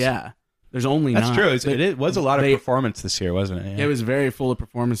broadcast. Yeah, there's only 9. That's true. It was a lot of performance this year, wasn't it? Yeah. It was very full of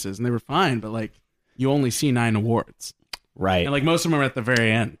performances, and they were fine. But like, you only see 9 awards, right? And like most of them are at the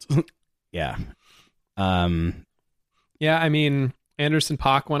very end. Yeah. Yeah. I mean, Anderson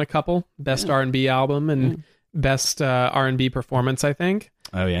 .Paak won a couple Best R&B album and Best R&B performance, I think.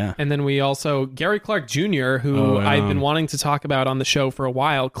 Oh, yeah. And then we also, Gary Clark Jr., who I've been wanting to talk about on the show for a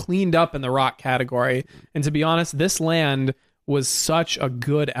while, cleaned up in the rock category. And to be honest, This Land was such a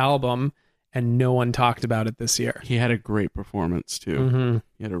good album, and no one talked about it this year. He had a great performance, too. Mm-hmm.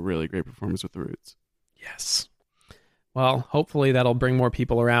 He had a really great performance with The Roots. Yes. Well, hopefully that'll bring more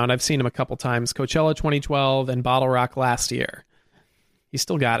people around. I've seen him a couple times. Coachella 2012 and Bottle Rock last year. He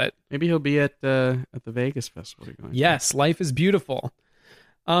still got it. Maybe he'll be at the Vegas festival. Yes, Life is Beautiful.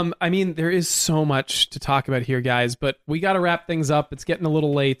 I mean, there is so much to talk about here, guys, but we got to wrap things up. It's getting a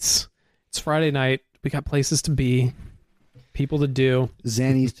little late. It's Friday night. We got places to be, people to do.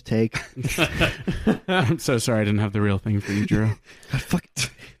 Xannies to take. I'm so sorry I didn't have the real thing for you, Drew.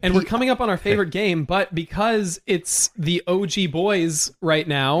 And we're coming up on our favorite game, but because it's the OG boys right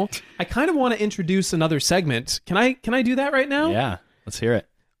now, I kind of want to introduce another segment. Can I do that right now? Yeah, let's hear it.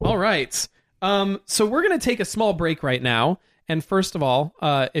 All right. So we're going to take a small break right now. And first of all,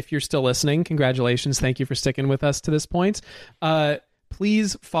 if you're still listening, congratulations. Thank you for sticking with us to this point.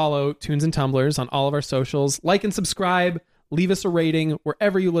 Please follow Tunes and Tumblers on all of our socials. Like and subscribe. Leave us a rating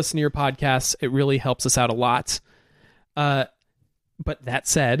wherever you listen to your podcasts. It really helps us out a lot. But that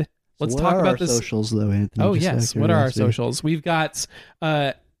said, let's talk about this. Socials, though, Anthony. Oh, yes. What are our socials? We've got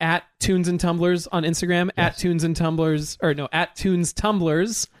at Tunes and Tumblers on Instagram, at Tunes and Tumblers, at Tunes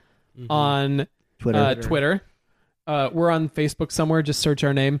Tumblers on Twitter. We're on Facebook somewhere. Just search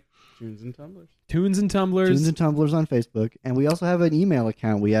our name. Tunes and Tumblers. Tunes and Tumblers. Tunes and Tumblers on Facebook. And we also have an email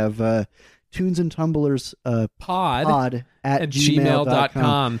account. We have Tunes and Tumblers pod at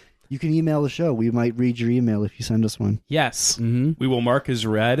gmail.com. You can email the show. We might read your email if you send us one. Yes. Mm-hmm. We will mark as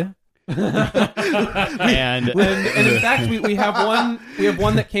read. and in fact, we have one. We have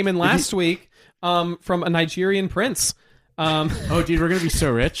one that came in last week from a Nigerian prince. Oh, dude, we're gonna be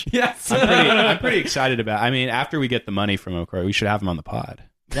so rich. Yes, I'm pretty excited about. I mean, after we get the money from Okoro, we should have him on the pod.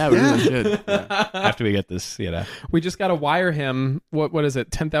 Yeah, we really should. Yeah. After we get this, We just got to wire him. What is it?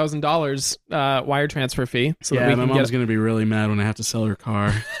 $10,000 wire transfer fee. So that we my can mom's going to be really mad when I have to sell her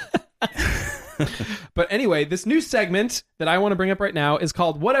car. But anyway, this new segment that I want to bring up right now is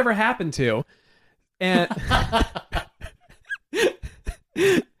called Whatever Happened To. And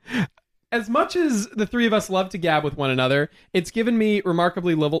as much as the three of us love to gab with one another, it's given me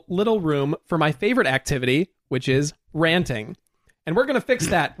remarkably little room for my favorite activity, which is ranting. And we're going to fix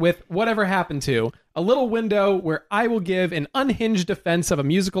that with Whatever Happened To, a little window where I will give an unhinged defense of a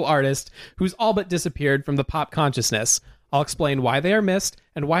musical artist who's all but disappeared from the pop consciousness. I'll explain why they are missed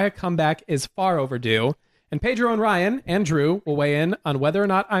and why a comeback is far overdue. And Pedro and Ryan and Drew will weigh in on whether or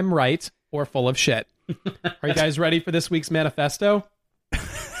not I'm right or full of shit. Are you guys ready for this week's manifesto?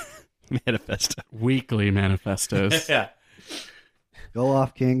 manifesto. Weekly manifestos. Yeah. Go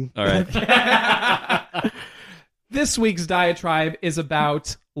off, King. All right. This week's diatribe is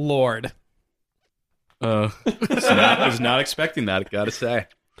about Lorde. I was not expecting that, gotta say.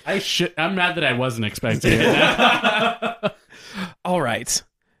 I'm mad that I wasn't expecting it. All right.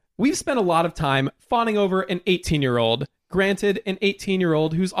 We've spent a lot of time fawning over an 18-year-old. Granted, an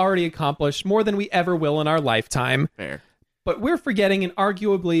 18-year-old who's already accomplished more than we ever will in our lifetime. Fair. But we're forgetting an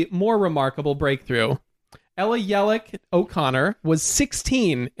arguably more remarkable breakthrough. Ella Yellick O'Connor was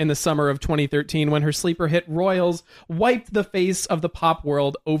 16 in the summer of 2013 when her sleeper hit Royals wiped the face of the pop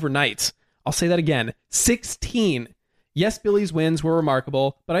world overnight. I'll say that again. 16. Yes, Billie's wins were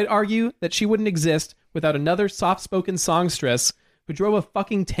remarkable, but I'd argue that she wouldn't exist without another soft-spoken songstress who drove a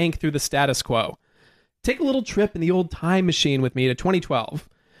fucking tank through the status quo. Take a little trip in the old time machine with me to 2012.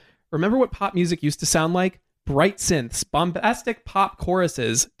 Remember what pop music used to sound like? Bright synths, bombastic pop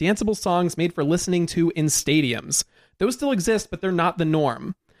choruses, danceable songs made for listening to in stadiums. Those still exist, but they're not the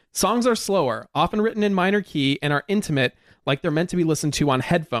norm. Songs are slower, often written in minor key, and are intimate, like they're meant to be listened to on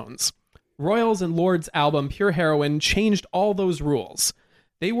headphones. Royals and Lorde's album Pure Heroin changed all those rules.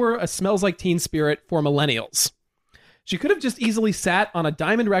 They were a Smells Like Teen Spirit for millennials. She could have just easily sat on a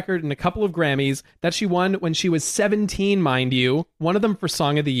diamond record and a couple of Grammys that she won when she was 17, mind you, one of them for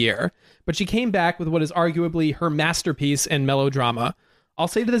Song of the Year. But she came back with what is arguably her masterpiece in melodrama. I'll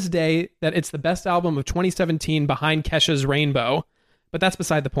say to this day that it's the best album of 2017 behind Kesha's Rainbow. But that's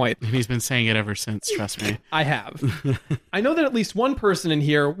beside the point. And he's been saying it ever since, trust me. I have. I know that at least one person in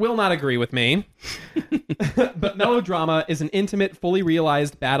here will not agree with me. But melodrama is an intimate, fully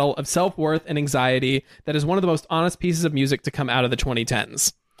realized battle of self-worth and anxiety that is one of the most honest pieces of music to come out of the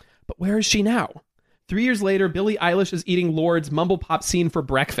 2010s. But where is she now? 3 years later, Billie Eilish is eating Lorde's mumble pop scene for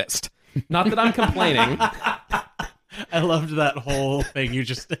breakfast. Not that I'm complaining. I loved that whole thing you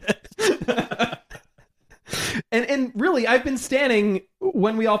just did. And really, I've been standing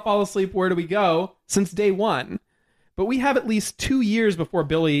When We All Fall Asleep, Where Do We Go since day one. But we have at least 2 years before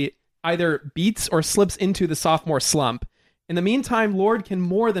Billie either beats or slips into the sophomore slump. In the meantime, Lorde can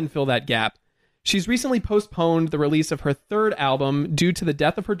more than fill that gap. She's recently postponed the release of her third album due to the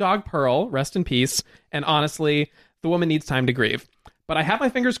death of her dog Pearl, rest in peace, and honestly, the woman needs time to grieve. But I have my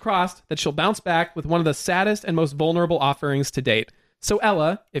fingers crossed that she'll bounce back with one of the saddest and most vulnerable offerings to date. So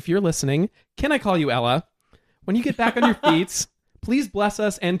Ella, if you're listening, can I call you Ella? When you get back on your feet, please bless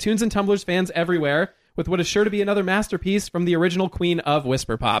us and Tunes and Tumblers fans everywhere with what is sure to be another masterpiece from the original queen of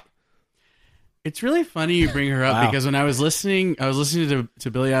whisper pop. It's really funny you bring her up because when I was listening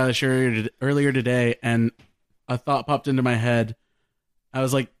to Billie Eilish earlier today, and a thought popped into my head. I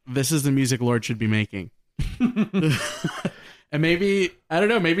was like, this is the music Lorde should be making. And maybe, I don't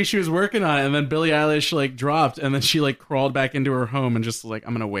know, maybe she was working on it, and then Billie Eilish like dropped, and then she like crawled back into her home and just like,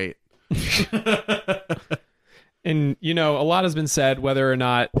 I'm going to wait. And, you know, a lot has been said whether or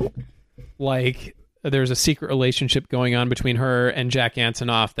not, like, there's a secret relationship going on between her and Jack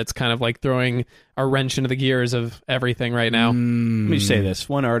Antonoff that's kind of like throwing a wrench into the gears of everything right now. Let me say this.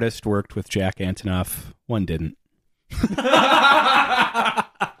 One artist worked with Jack Antonoff, one didn't. No,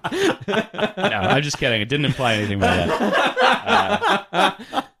 I'm just kidding. It didn't imply anything by that.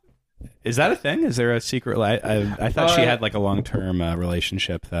 Is that a thing? Is there a secret? I thought she had like a long-term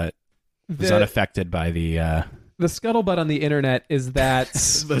relationship that was unaffected by the scuttlebutt on the internet is that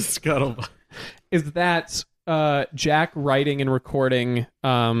the scuttlebutt is that Jack writing and recording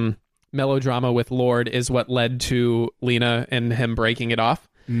melodrama with Lorde is what led to Lena and him breaking it off.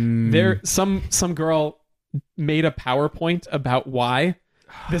 There, some girl made a PowerPoint about why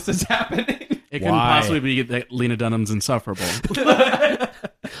this is happening. It couldn't possibly be that Lena Dunham's insufferable.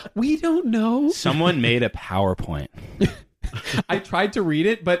 We don't know. Someone made a PowerPoint. I tried to read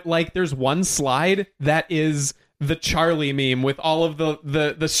it, but like there's one slide that is the Charlie meme with all of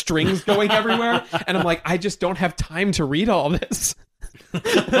the strings going everywhere. And I'm like, I just don't have time to read all this.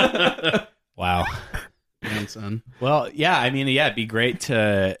 Wow. Man, son. Well, yeah, I mean, yeah, it'd be great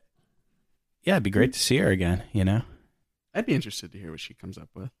to see her again, you know? I'd be interested to hear what she comes up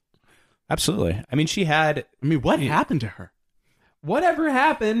with. Absolutely. I mean, What happened to her? Whatever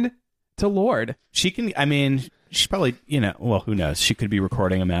happened to Lorde? she's probably, well, who knows? She could be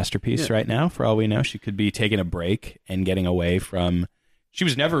recording a masterpiece right now, for all we know. She could be taking a break and getting away from... She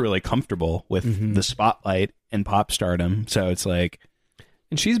was never really comfortable with the spotlight and pop stardom, so it's like...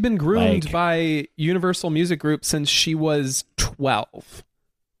 And she's been groomed by Universal Music Group since she was 12.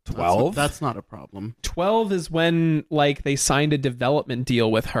 12? That's not a problem. 12 is when they signed a development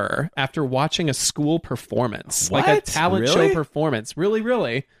deal with her after watching a school performance. What? Like a talent Really? show performance. Really,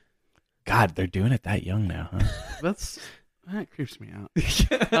 really. God, they're doing it that young now, huh? That creeps me out.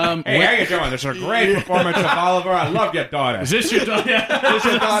 Hey, how you doing? This is a great performance of Oliver. I love your daughter. Is this your daughter? Is this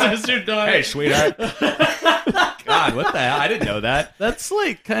your daughter? Is this your daughter? Hey, sweetheart. God, what the hell? I didn't know that. That's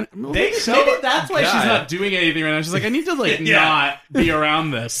kind of... Maybe that's why she's not doing anything right now. She's like, I need to not be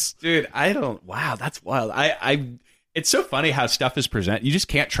around this. Dude, wow, that's wild. It's so funny how stuff is presented. You just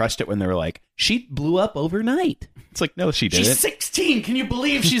can't trust it when they're like, she blew up overnight. It's like, no, she didn't. She's 16. Can you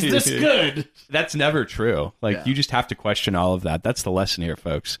believe she's this good? That's never true. You just have to question all of that. That's the lesson here,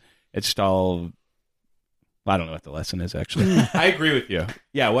 folks. It's just all... I don't know what the lesson is, actually. I agree with you.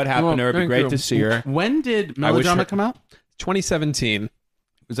 Yeah, what happened to her? It'd be great to see her. When did Melodrama come out? 2017.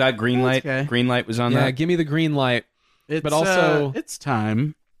 Was that Green Light? Okay. Green Light was on that? Yeah, give me the green light. But also... it's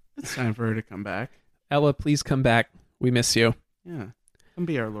time. It's time for her to come back. Ella, please come back. We miss you. Yeah. Come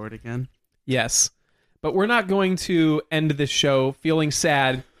be our Lord again. Yes. But we're not going to end this show feeling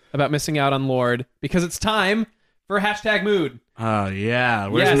sad about missing out on Lorde, because it's time for Hashtag Mood. Oh, yeah.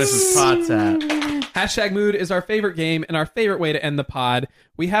 Where's Mrs. Potts at? Hashtag Mood is our favorite game and our favorite way to end the pod.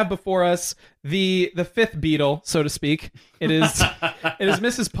 We have before us the fifth Beatle, so to speak. It is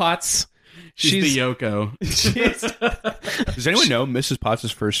Mrs. Potts. She's the Yoko. Does anyone know Mrs.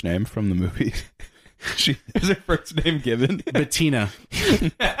 Potts' first name from the movie? Is her first name given? Bettina.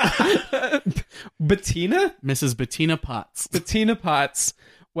 Bettina? Mrs. Bettina Potts. Bettina Potts.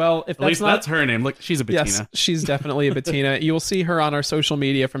 Well, if At least that's her name. Look, she's a Bettina. Yes, she's definitely a Bettina. You'll see her on our social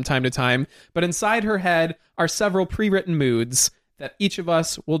media from time to time. But inside her head are several pre-written moods that each of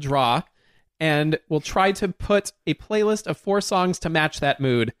us will draw, and we'll try to put a playlist of 4 songs to match that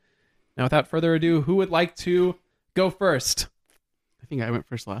mood. Now, without further ado, who would like to go first? I think I went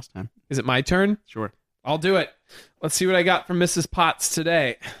first last time. Is it my turn? Sure. I'll do it. Let's see what I got from Mrs. Potts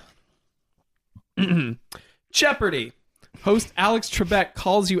today. Jeopardy! Host Alex Trebek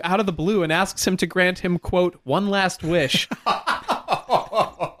calls you out of the blue and asks him to grant him, quote, one last wish. God,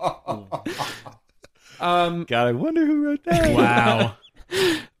 I wonder who wrote that. Wow.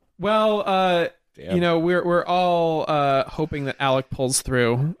 Well, we're all hoping that Alec pulls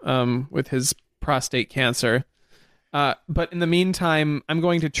through with his prostate cancer. But in the meantime, I'm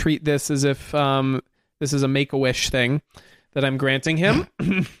going to treat this as if this is a Make-A-Wish thing that I'm granting him.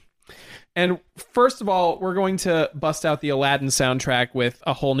 And first of all, we're going to bust out the Aladdin soundtrack with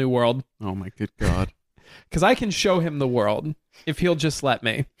A Whole New World. Oh my good God. Because I can show him the world if he'll just let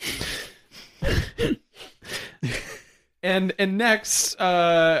me. And next,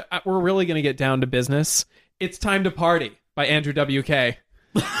 we're really going to get down to business. It's Time to Party by Andrew WK.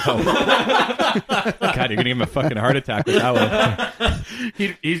 Oh. God, you're gonna give him a fucking heart attack with that one.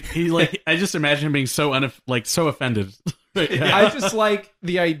 He like, I just imagine him being so offended. Yeah. I just like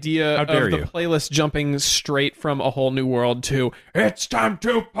the idea of the you. playlist jumping straight from A Whole New World to It's Time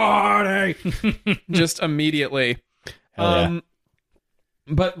to Party just immediately. Yeah.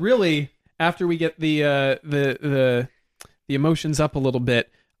 But really, after we get the emotions up a little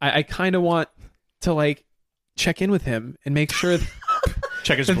bit, I kind of want to check in with him and make sure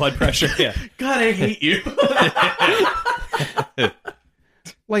check his blood pressure. Yeah. God, I hate you.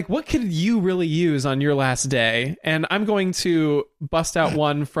 What could you really use on your last day? And I'm going to bust out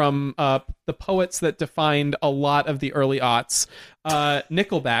one from the poets that defined a lot of the early aughts.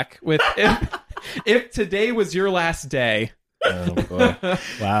 Nickelback with if Today Was Your Last Day. Oh, boy.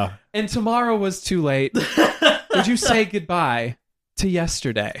 Wow. And tomorrow was too late. Would you say goodbye to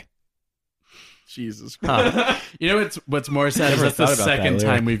yesterday? Jesus Christ. Huh. You know what's more sad is that's the second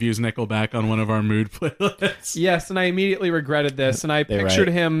time we've used Nickelback on one of our mood playlists. Yes, and I immediately regretted this, and I pictured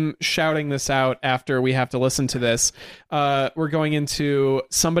him shouting this out after we have to listen to this. We're going into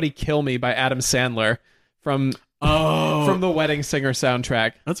Somebody Kill Me by Adam Sandler from the Wedding Singer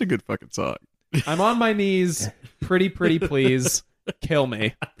soundtrack. That's a good fucking song. I'm on my knees, pretty please, kill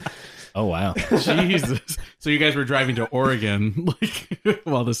me. Oh, wow. Jesus. So you guys were driving to Oregon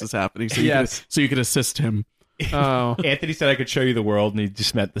while this is happening. So you could assist him. Oh. Anthony said I could show you the world, and he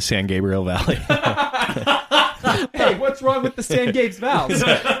just meant the San Gabriel Valley. Hey, what's wrong with the San Gabe's valves?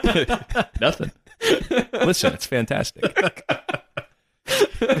 Nothing. Listen, it's fantastic.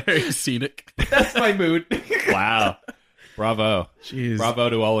 Very scenic. That's my mood. Wow. Bravo. Jeez. Bravo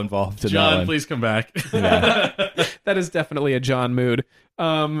to all involved. In that John, one. please come back. Yeah. That is definitely a John mood.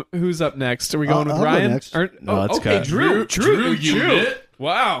 Who's up next? Are we going with I'll go Ryan? next. No, let's okay, go. Drew, you bit.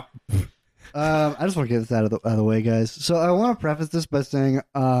 Wow. I just want to get this out of the way, guys. So I want to preface this by saying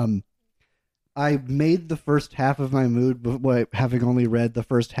I made the first half of my mood by having only read the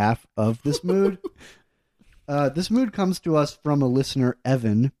first half of this mood. This mood comes to us from a listener,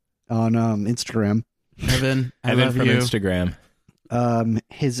 Evan, on Instagram. Evan Evan love from you. Instagram.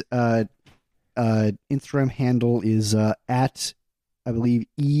 His Instagram handle is at, I believe,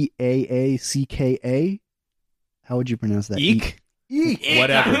 EAACKA. How would you pronounce that? Eek? Eek.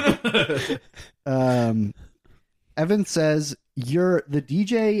 Whatever. Evan says, "You're the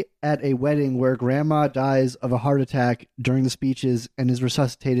DJ at a wedding where grandma dies of a heart attack during the speeches and is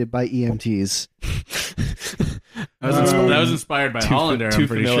resuscitated by EMTs." That was inspired by Hollander, I'm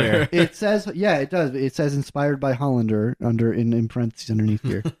pretty familiar. sure. It says, yeah, it does. It says inspired by Hollander in parentheses underneath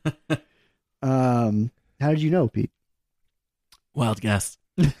here. How did you know, Pete? Wild guess.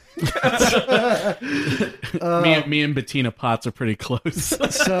 Me and Bettina Potts are pretty close.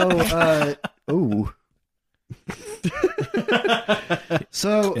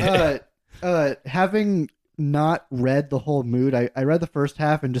 Having not read the whole mood, I read the first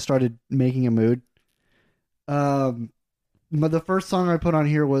half and just started making a mood. But the first song I put on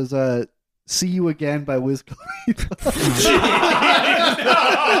here was "See You Again" by Wiz Khalifa.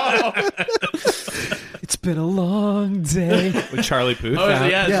 It's been a long day. With Charlie Puth. Oh, yeah,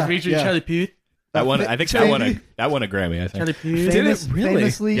 Yeah, it's featuring yeah. Charlie Puth. That one, I think that won a Grammy. I think. Charlie Puth. Did it really?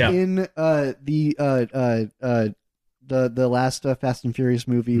 Famously Yeah. in the last Fast and Furious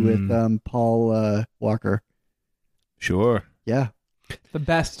movie with Paul Walker. Sure. Yeah, The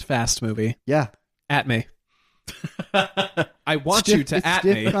best Fast movie. yeah. At me. I want you to It's at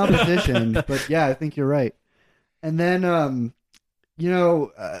stiff me. competition, but yeah, I think you're right. And then,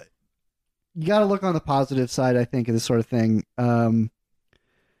 you got to look on the positive side, I think, of this sort of thing.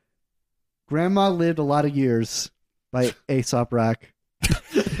 Grandma lived a lot of years by Aesop Rock.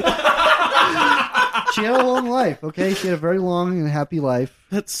 She had a long life, okay? She had a very long and happy life.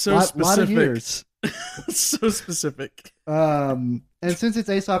 That's so lot specific. of years. So specific. And since it's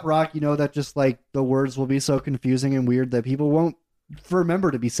Aesop Rock, you know that just like the words will be so confusing and weird that people won't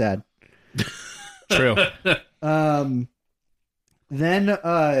remember to be sad. True.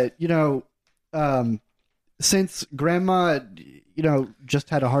 Since grandma, just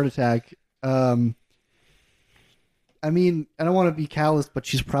had a heart attack, I mean, I don't want to be callous, but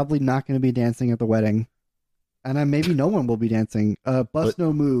she's probably not going to be dancing at the wedding. And maybe no one will be dancing. Bust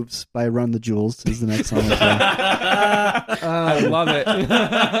No Moves by Run the Jewels is the next song. I love it.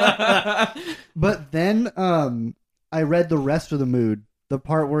 But then I read the rest of the mood, the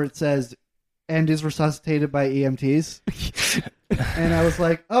part where it says, "and is resuscitated by EMTs." And I was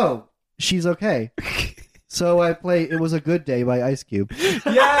like, oh, she's okay. So I play "It Was a Good Day" by Ice Cube.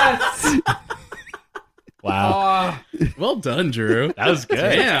 Yes! Wow. Well done, Drew. That was good.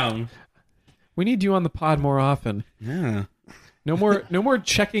 Damn. We need you on the pod more often. Yeah. No more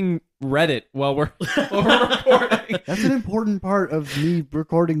checking Reddit while we're recording. That's an important part of me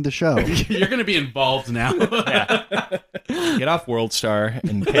recording the show. You're going to be involved now. Yeah. Get off World Star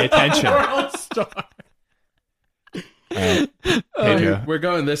and pay attention. World Star. All right. Hey, Joe. We're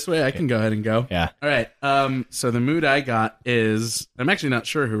going this way. I can go ahead and go. Yeah. All right. So the mood I got is, I'm actually not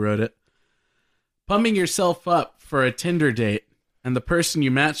sure who wrote it. Pumping yourself up for a Tinder date, and the person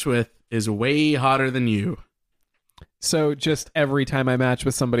you match with is way hotter than you. So just every time I match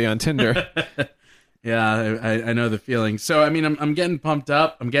with somebody on Tinder. Yeah, I know the feeling. So, I mean, I'm getting pumped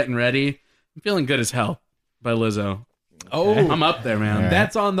up. I'm getting ready. I'm feeling good as hell by Lizzo. Oh, I'm up there, man. All right.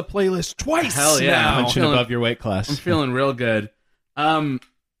 that's on the playlist twice. Hell yeah. now. Punching above your weight class. I'm feeling real good. And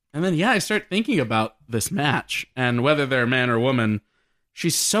then, yeah, I start thinking about this match and whether they're a man or woman.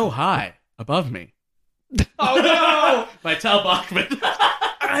 She's so high above me. Oh no! By Tal Bachman.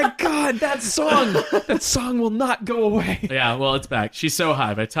 My God, that song will not go away. Yeah, well, it's back. She's so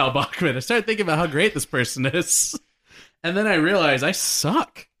high by Tal Bachman. I started thinking about how great this person is. And then I realized I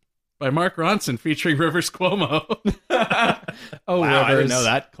suck by Mark Ronson featuring Rivers Cuomo. Oh, Wow, I didn't Rivers. know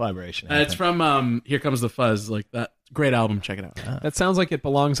that collaboration. It's from Here Comes the Fuzz. Like that great album. Check it out. That sounds like it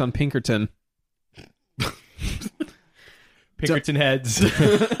belongs on Pinkerton. Pinkerton heads.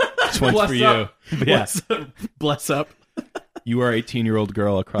 This one's Bless for you. up. Yeah. Bless up. You are 18-year-old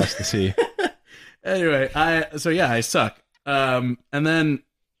girl across the sea. Anyway, I suck. And then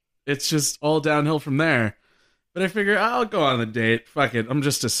it's just all downhill from there. But I figure I'll go on the date. Fuck it. I'm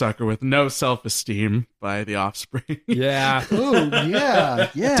just a sucker with no self-esteem by The Offspring. Yeah. Oh, yeah.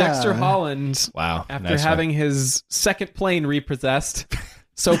 Yeah. Dexter Holland, Wow. after nice having his second plane repossessed,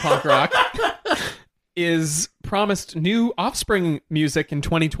 so punk rock, is promised new Offspring music in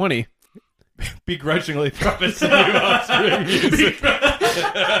 2020. begrudgingly promised new Offspring music.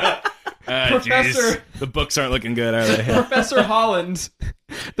 Professor- the books aren't looking good, are they? Professor Holland,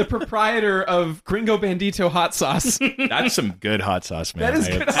 the proprietor of Gringo Bandito hot sauce. That's some good hot sauce, man. That is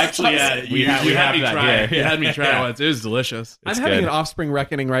good hot Actually, sauce. yeah, We you have had me that try it. here. You had me try Yeah. it once. It was delicious. I'm It's having good. an Offspring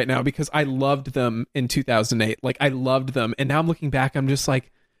reckoning right now because I loved them in 2008. Like, I loved them. And now I'm looking back, I'm just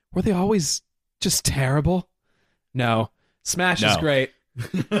like, were they always just terrible? No. Smash is No. great.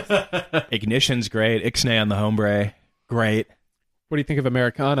 Ignition's great. Ixnay on the Hombre, great. What do you think of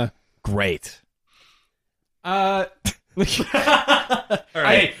Americana? Great. All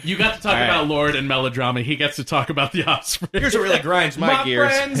Hey, you got to talk All right. about Lord and melodrama. He gets to talk about The Offspring. Here's what really grinds my gears.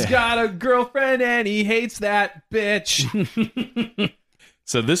 friend's got a girlfriend and he hates that bitch.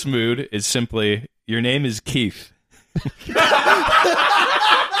 So this mood is simply, your name is Keith.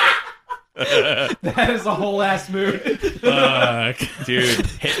 That is a whole ass mood. Fuck. Dude,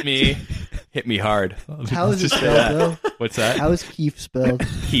 hit me hard. How is it Just say spelled, that. though? What's that? How is Keith spelled?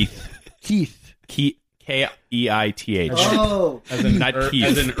 Keith. Keith. Keith. Oh. As in not Keith.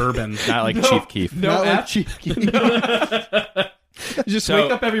 As in urban. Not like Chief Keef. No Not like F. Chief Keith. You just So-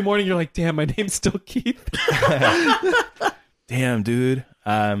 wake up every morning, you're like, damn, my name's still Keith. Damn, dude.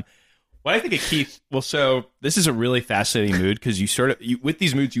 What I think of Keith, well, so this is a really fascinating mood because with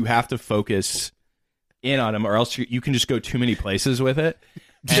these moods, you have to focus in on them or else you can just go too many places with it.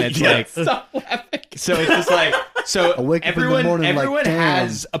 And it's like, Stop laughing. so it's just like, so I wake up in the morning like, everyone damn.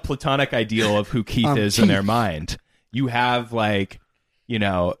 has a platonic ideal of who Keith is in their mind. You have like,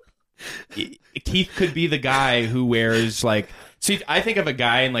 Keith could be the guy who wears like, see, I think of a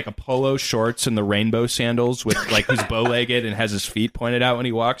guy in like a polo shorts and the rainbow sandals with like who's bow-legged and has his feet pointed out when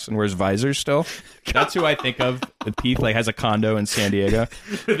he walks and wears visors still. That's who I think of. With Keith, like has a condo in San Diego.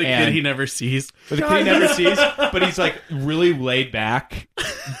 With a And- kid he never sees. With a kid he never sees, but he's like really laid back,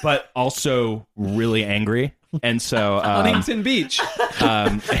 but also really angry. And so, Huntington Beach.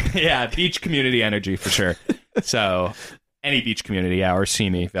 yeah, beach community energy for sure. So, any beach community, yeah, or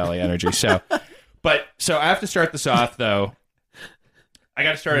Simi Valley energy. So I have to start this off though. I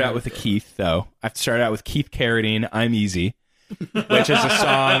got to start it out with a Keith though. I have to start out with Keith Carradine, "I'm Easy," which is a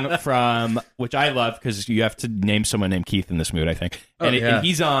song from which I love because you have to name someone named Keith in this mood, I think. And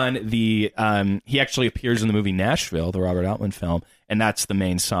he's on the he actually appears in the movie Nashville, the Robert Altman film, and that's the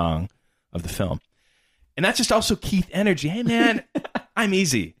main song of the film. And that's just also Keith energy. Hey man, I'm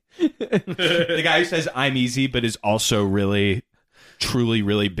easy. The guy who says I'm easy but is also really truly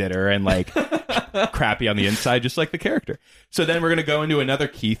really bitter and like crappy on the inside, just like the character. So then we're gonna go into another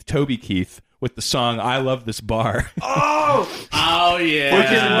Keith, Toby Keith, with the song "I Love This Bar." Oh yeah. Which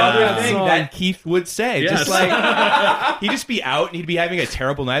is another That thing song. that Keith would say. Yes. Just like he'd just be out and he'd be having a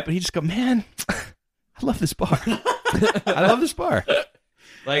terrible night, but he'd just go, "Man, I love this bar. I love this bar."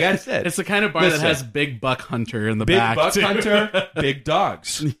 Like I said, It's the kind of bar Listen. that has Big Buck Hunter in the big back. buck too. hunter, big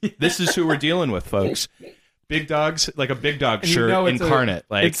dogs. This is who we're dealing with, folks. Big dogs, like a big dog And you shirt know it's incarnate.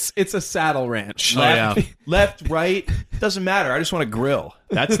 Like it's a saddle ranch. Oh, yeah. left, right, doesn't matter. I just want to grill.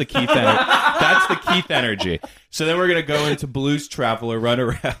 That's the Keith energy. That's the Keith energy. So then we're gonna go into Blues Traveler, Run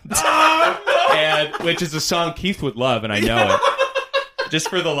Around, and which is a song Keith would love, and I know it. Just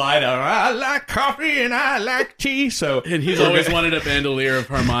for the line of "I like coffee and I like tea," so And he's always wanted a bandolier of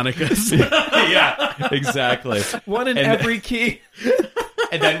harmonicas. yeah, exactly. One in And- every key.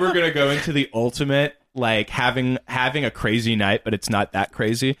 And then we're gonna go into the ultimate, like having a crazy night, but it's not that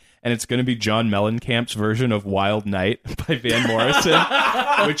crazy, and it's gonna be John Mellencamp's version of "Wild Night" by Van Morrison,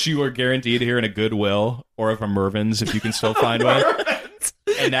 which you are guaranteed to hear in a Goodwill or of a Mervyn's if you can still find one.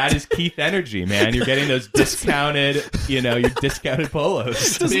 And that is Keith energy, man. You're getting those discounted, your discounted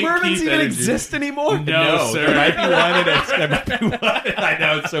polos. Does Big Mervyn's Keith even energy. exist anymore? No, sir. There might be one, and there might be one. I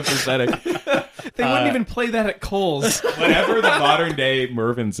know, it's so pathetic. They wouldn't even play that at Kohl's. Whatever the modern day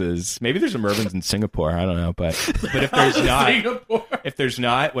Mervyn's is, maybe there's a Mervyn's in Singapore. I don't know, but if there's not, Singapore. if there's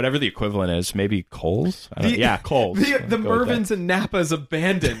not, whatever the equivalent is, maybe Kohl's. I don't, yeah, Kohl's. The I'll go with Mervyn's in Napa is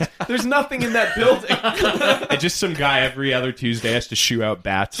abandoned. There's nothing in that building. that. And just some guy every other Tuesday has to shoo out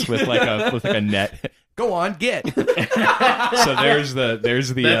bats with like a net. Go on, get. So there's the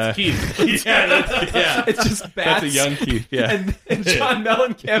That's Keith. yeah. It's just bats. That's a young Keith. Yeah. And John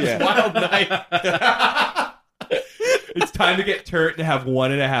Mellencamp's Yeah. Wild Night. It's time to get turned to have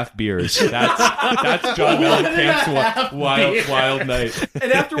 1.5 beers. That's John Mellencamp's wild night.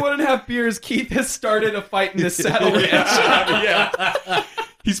 And after 1.5 beers, Keith has started a fight in the saddle ranch. Yeah.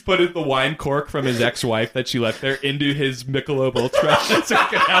 He's put the wine cork from his ex-wife that she left there into his Michelob Ultra so he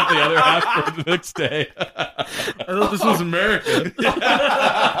can have the other half for the next day. I thought this was American.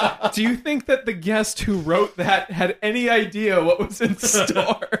 Do you think that the guest who wrote that had any idea what was in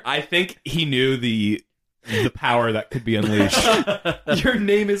store? I think he knew the power that could be unleashed. Your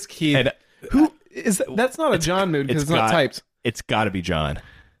name is Keith. And, who is that? That's not a John mood because it's not typed. It's got to be John.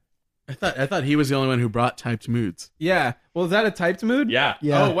 I thought he was the only one who brought typed moods. Yeah. Well, is that a typed mood? Yeah.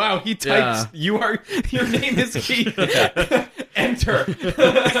 Oh wow, he typed. Yeah. Your name is Keith. Enter.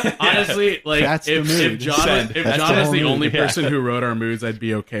 Honestly, like That's the mood. if John That's is the the whole only mood. person who wrote our moods, I'd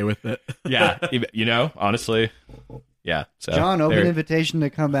be okay with it. Yeah. Honestly. Yeah. So John, open there- invitation to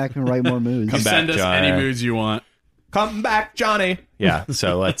come back and write more moves. Come back, Send us John. any moods you want. Come back, Johnny. Yeah.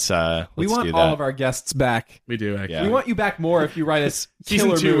 So let's We want do all that. of our guests back. We do actually. Yeah. We want you back more if you write us Season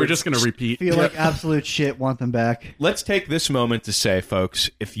killer 2, we're moods. just going to repeat. Feel like absolute shit. Want them back. Let's take this moment to say, folks,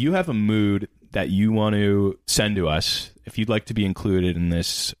 if you have a mood that you want to send to us, if you'd like to be included in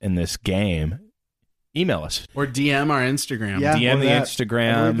this game, email us. Or DM our Instagram. Yeah, DM or the that. I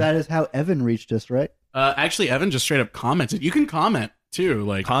Instagram. believe that is how Evan reached us, right? Actually, Evan just straight up commented. You can comment too,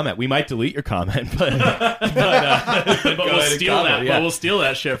 like, Comment. We might delete your comment, but but we'll steal that. Yeah. But we'll steal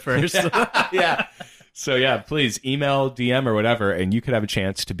that shit first. Yeah. So yeah, please email, DM, or whatever, and you could have a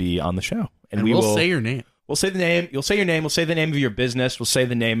chance to be on the show. And we we'll will say your name. We'll say the name. You'll say your name. We'll say the name of your business. We'll say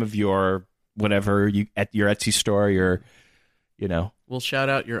the name of your whatever you at your Etsy store. Your, We'll shout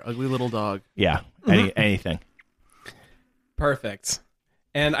out your ugly little dog. yeah, anything. Perfect.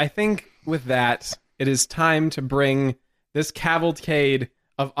 And I think with that, it is time to bring this cavalcade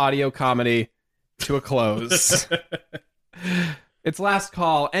of audio comedy to a close. It's last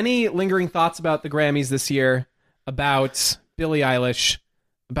call. Any lingering thoughts about the Grammys this year? About Billie Eilish?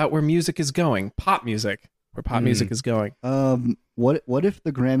 About where music is going? Pop music. Where pop music is going. What if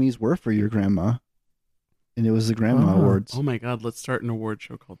the Grammys were for your grandma, and it was the Grandma Awards? Oh my God, let's start an award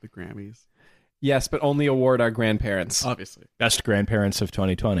show called the Grammys. Yes, but only award our grandparents. Obviously. Best grandparents of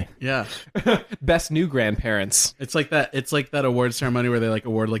 2020. Yeah. Best new grandparents. It's like that award ceremony where they like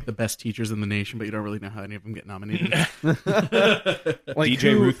award like the best teachers in the nation, but you don't really know how any of them get nominated. Like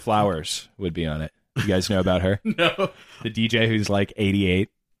DJ Ruth Flowers would be on it. You guys know about her? No. The DJ who's like 88.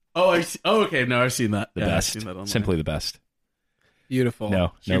 Okay. No, I've seen that. The I've best. seen that online. Simply the best. Beautiful.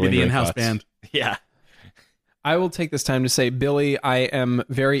 No. Should be the lingering in-house thoughts. band. Yeah. I will take this time to say, Billie, I am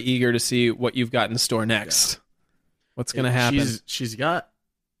very eager to see what you've got in store next. What's going to happen? She's got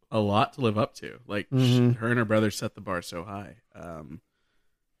a lot to live up to. Like her and her brother set the bar so high.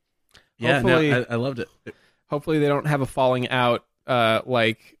 Hopefully- I loved it. Hopefully they don't have a falling out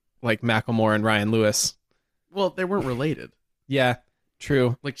like Macklemore and Ryan Lewis. Well, they weren't related. Yeah,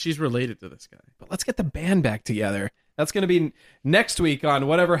 true. Like she's related to this guy. But let's get the band back together. That's going to be next week on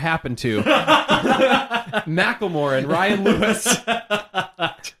Whatever Happened to Macklemore and Ryan Lewis.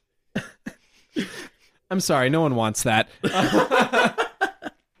 I'm sorry, no one wants that.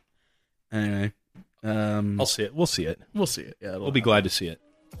 Anyway, I'll see it. We'll see it. we'll see it. Yeah, We'll be glad to see it.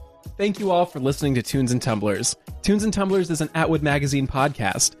 Thank you all for listening to Tunes and Tumblers. Tunes and Tumblers is an Atwood Magazine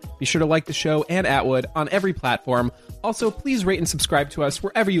podcast. Be sure to like the show and Atwood on every platform. Also, please rate and subscribe to us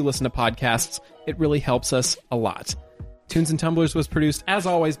wherever you listen to podcasts. It really helps us a lot. Tunes and Tumblers was produced, as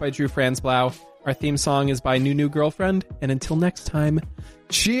always, by Drew Franzblau. Our theme song is by New Girlfriend. And until next time,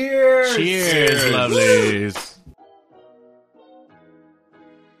 cheers! Cheers, lovelies.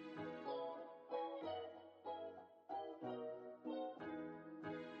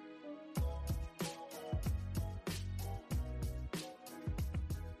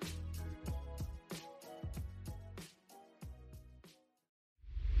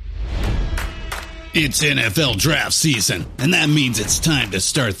 It's NFL draft season, and that means it's time to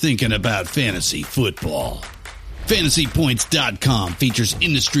start thinking about fantasy football. FantasyPoints.com features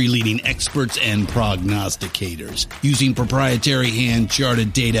industry-leading experts and prognosticators using proprietary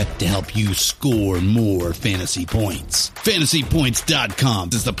hand-charted data to help you score more fantasy points. FantasyPoints.com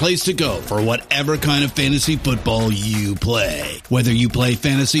is the place to go for whatever kind of fantasy football you play. Whether you play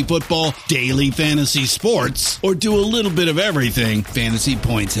fantasy football, daily fantasy sports, or do a little bit of everything, Fantasy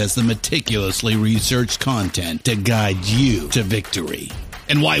Points has the meticulously researched content to guide you to victory.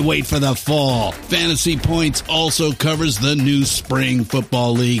 And why wait for the fall? Fantasy Points also covers the new spring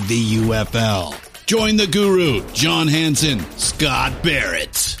football league, the UFL. Join the guru, John Hansen, Scott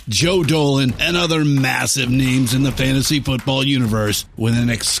Barrett, Joe Dolan, and other massive names in the fantasy football universe with an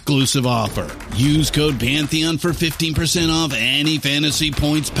exclusive offer. Use code Pantheon for 15% off any Fantasy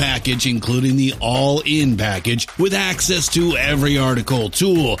Points package, including the all-in package, with access to every article,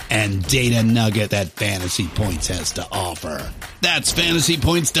 tool, and data nugget that Fantasy Points has to offer. That's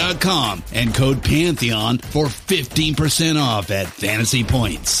fantasypoints.com and code Pantheon for 15% off at Fantasy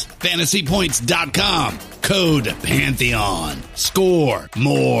Points. Fantasypoints.com, code Pantheon. Score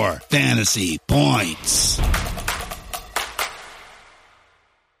more fantasy points.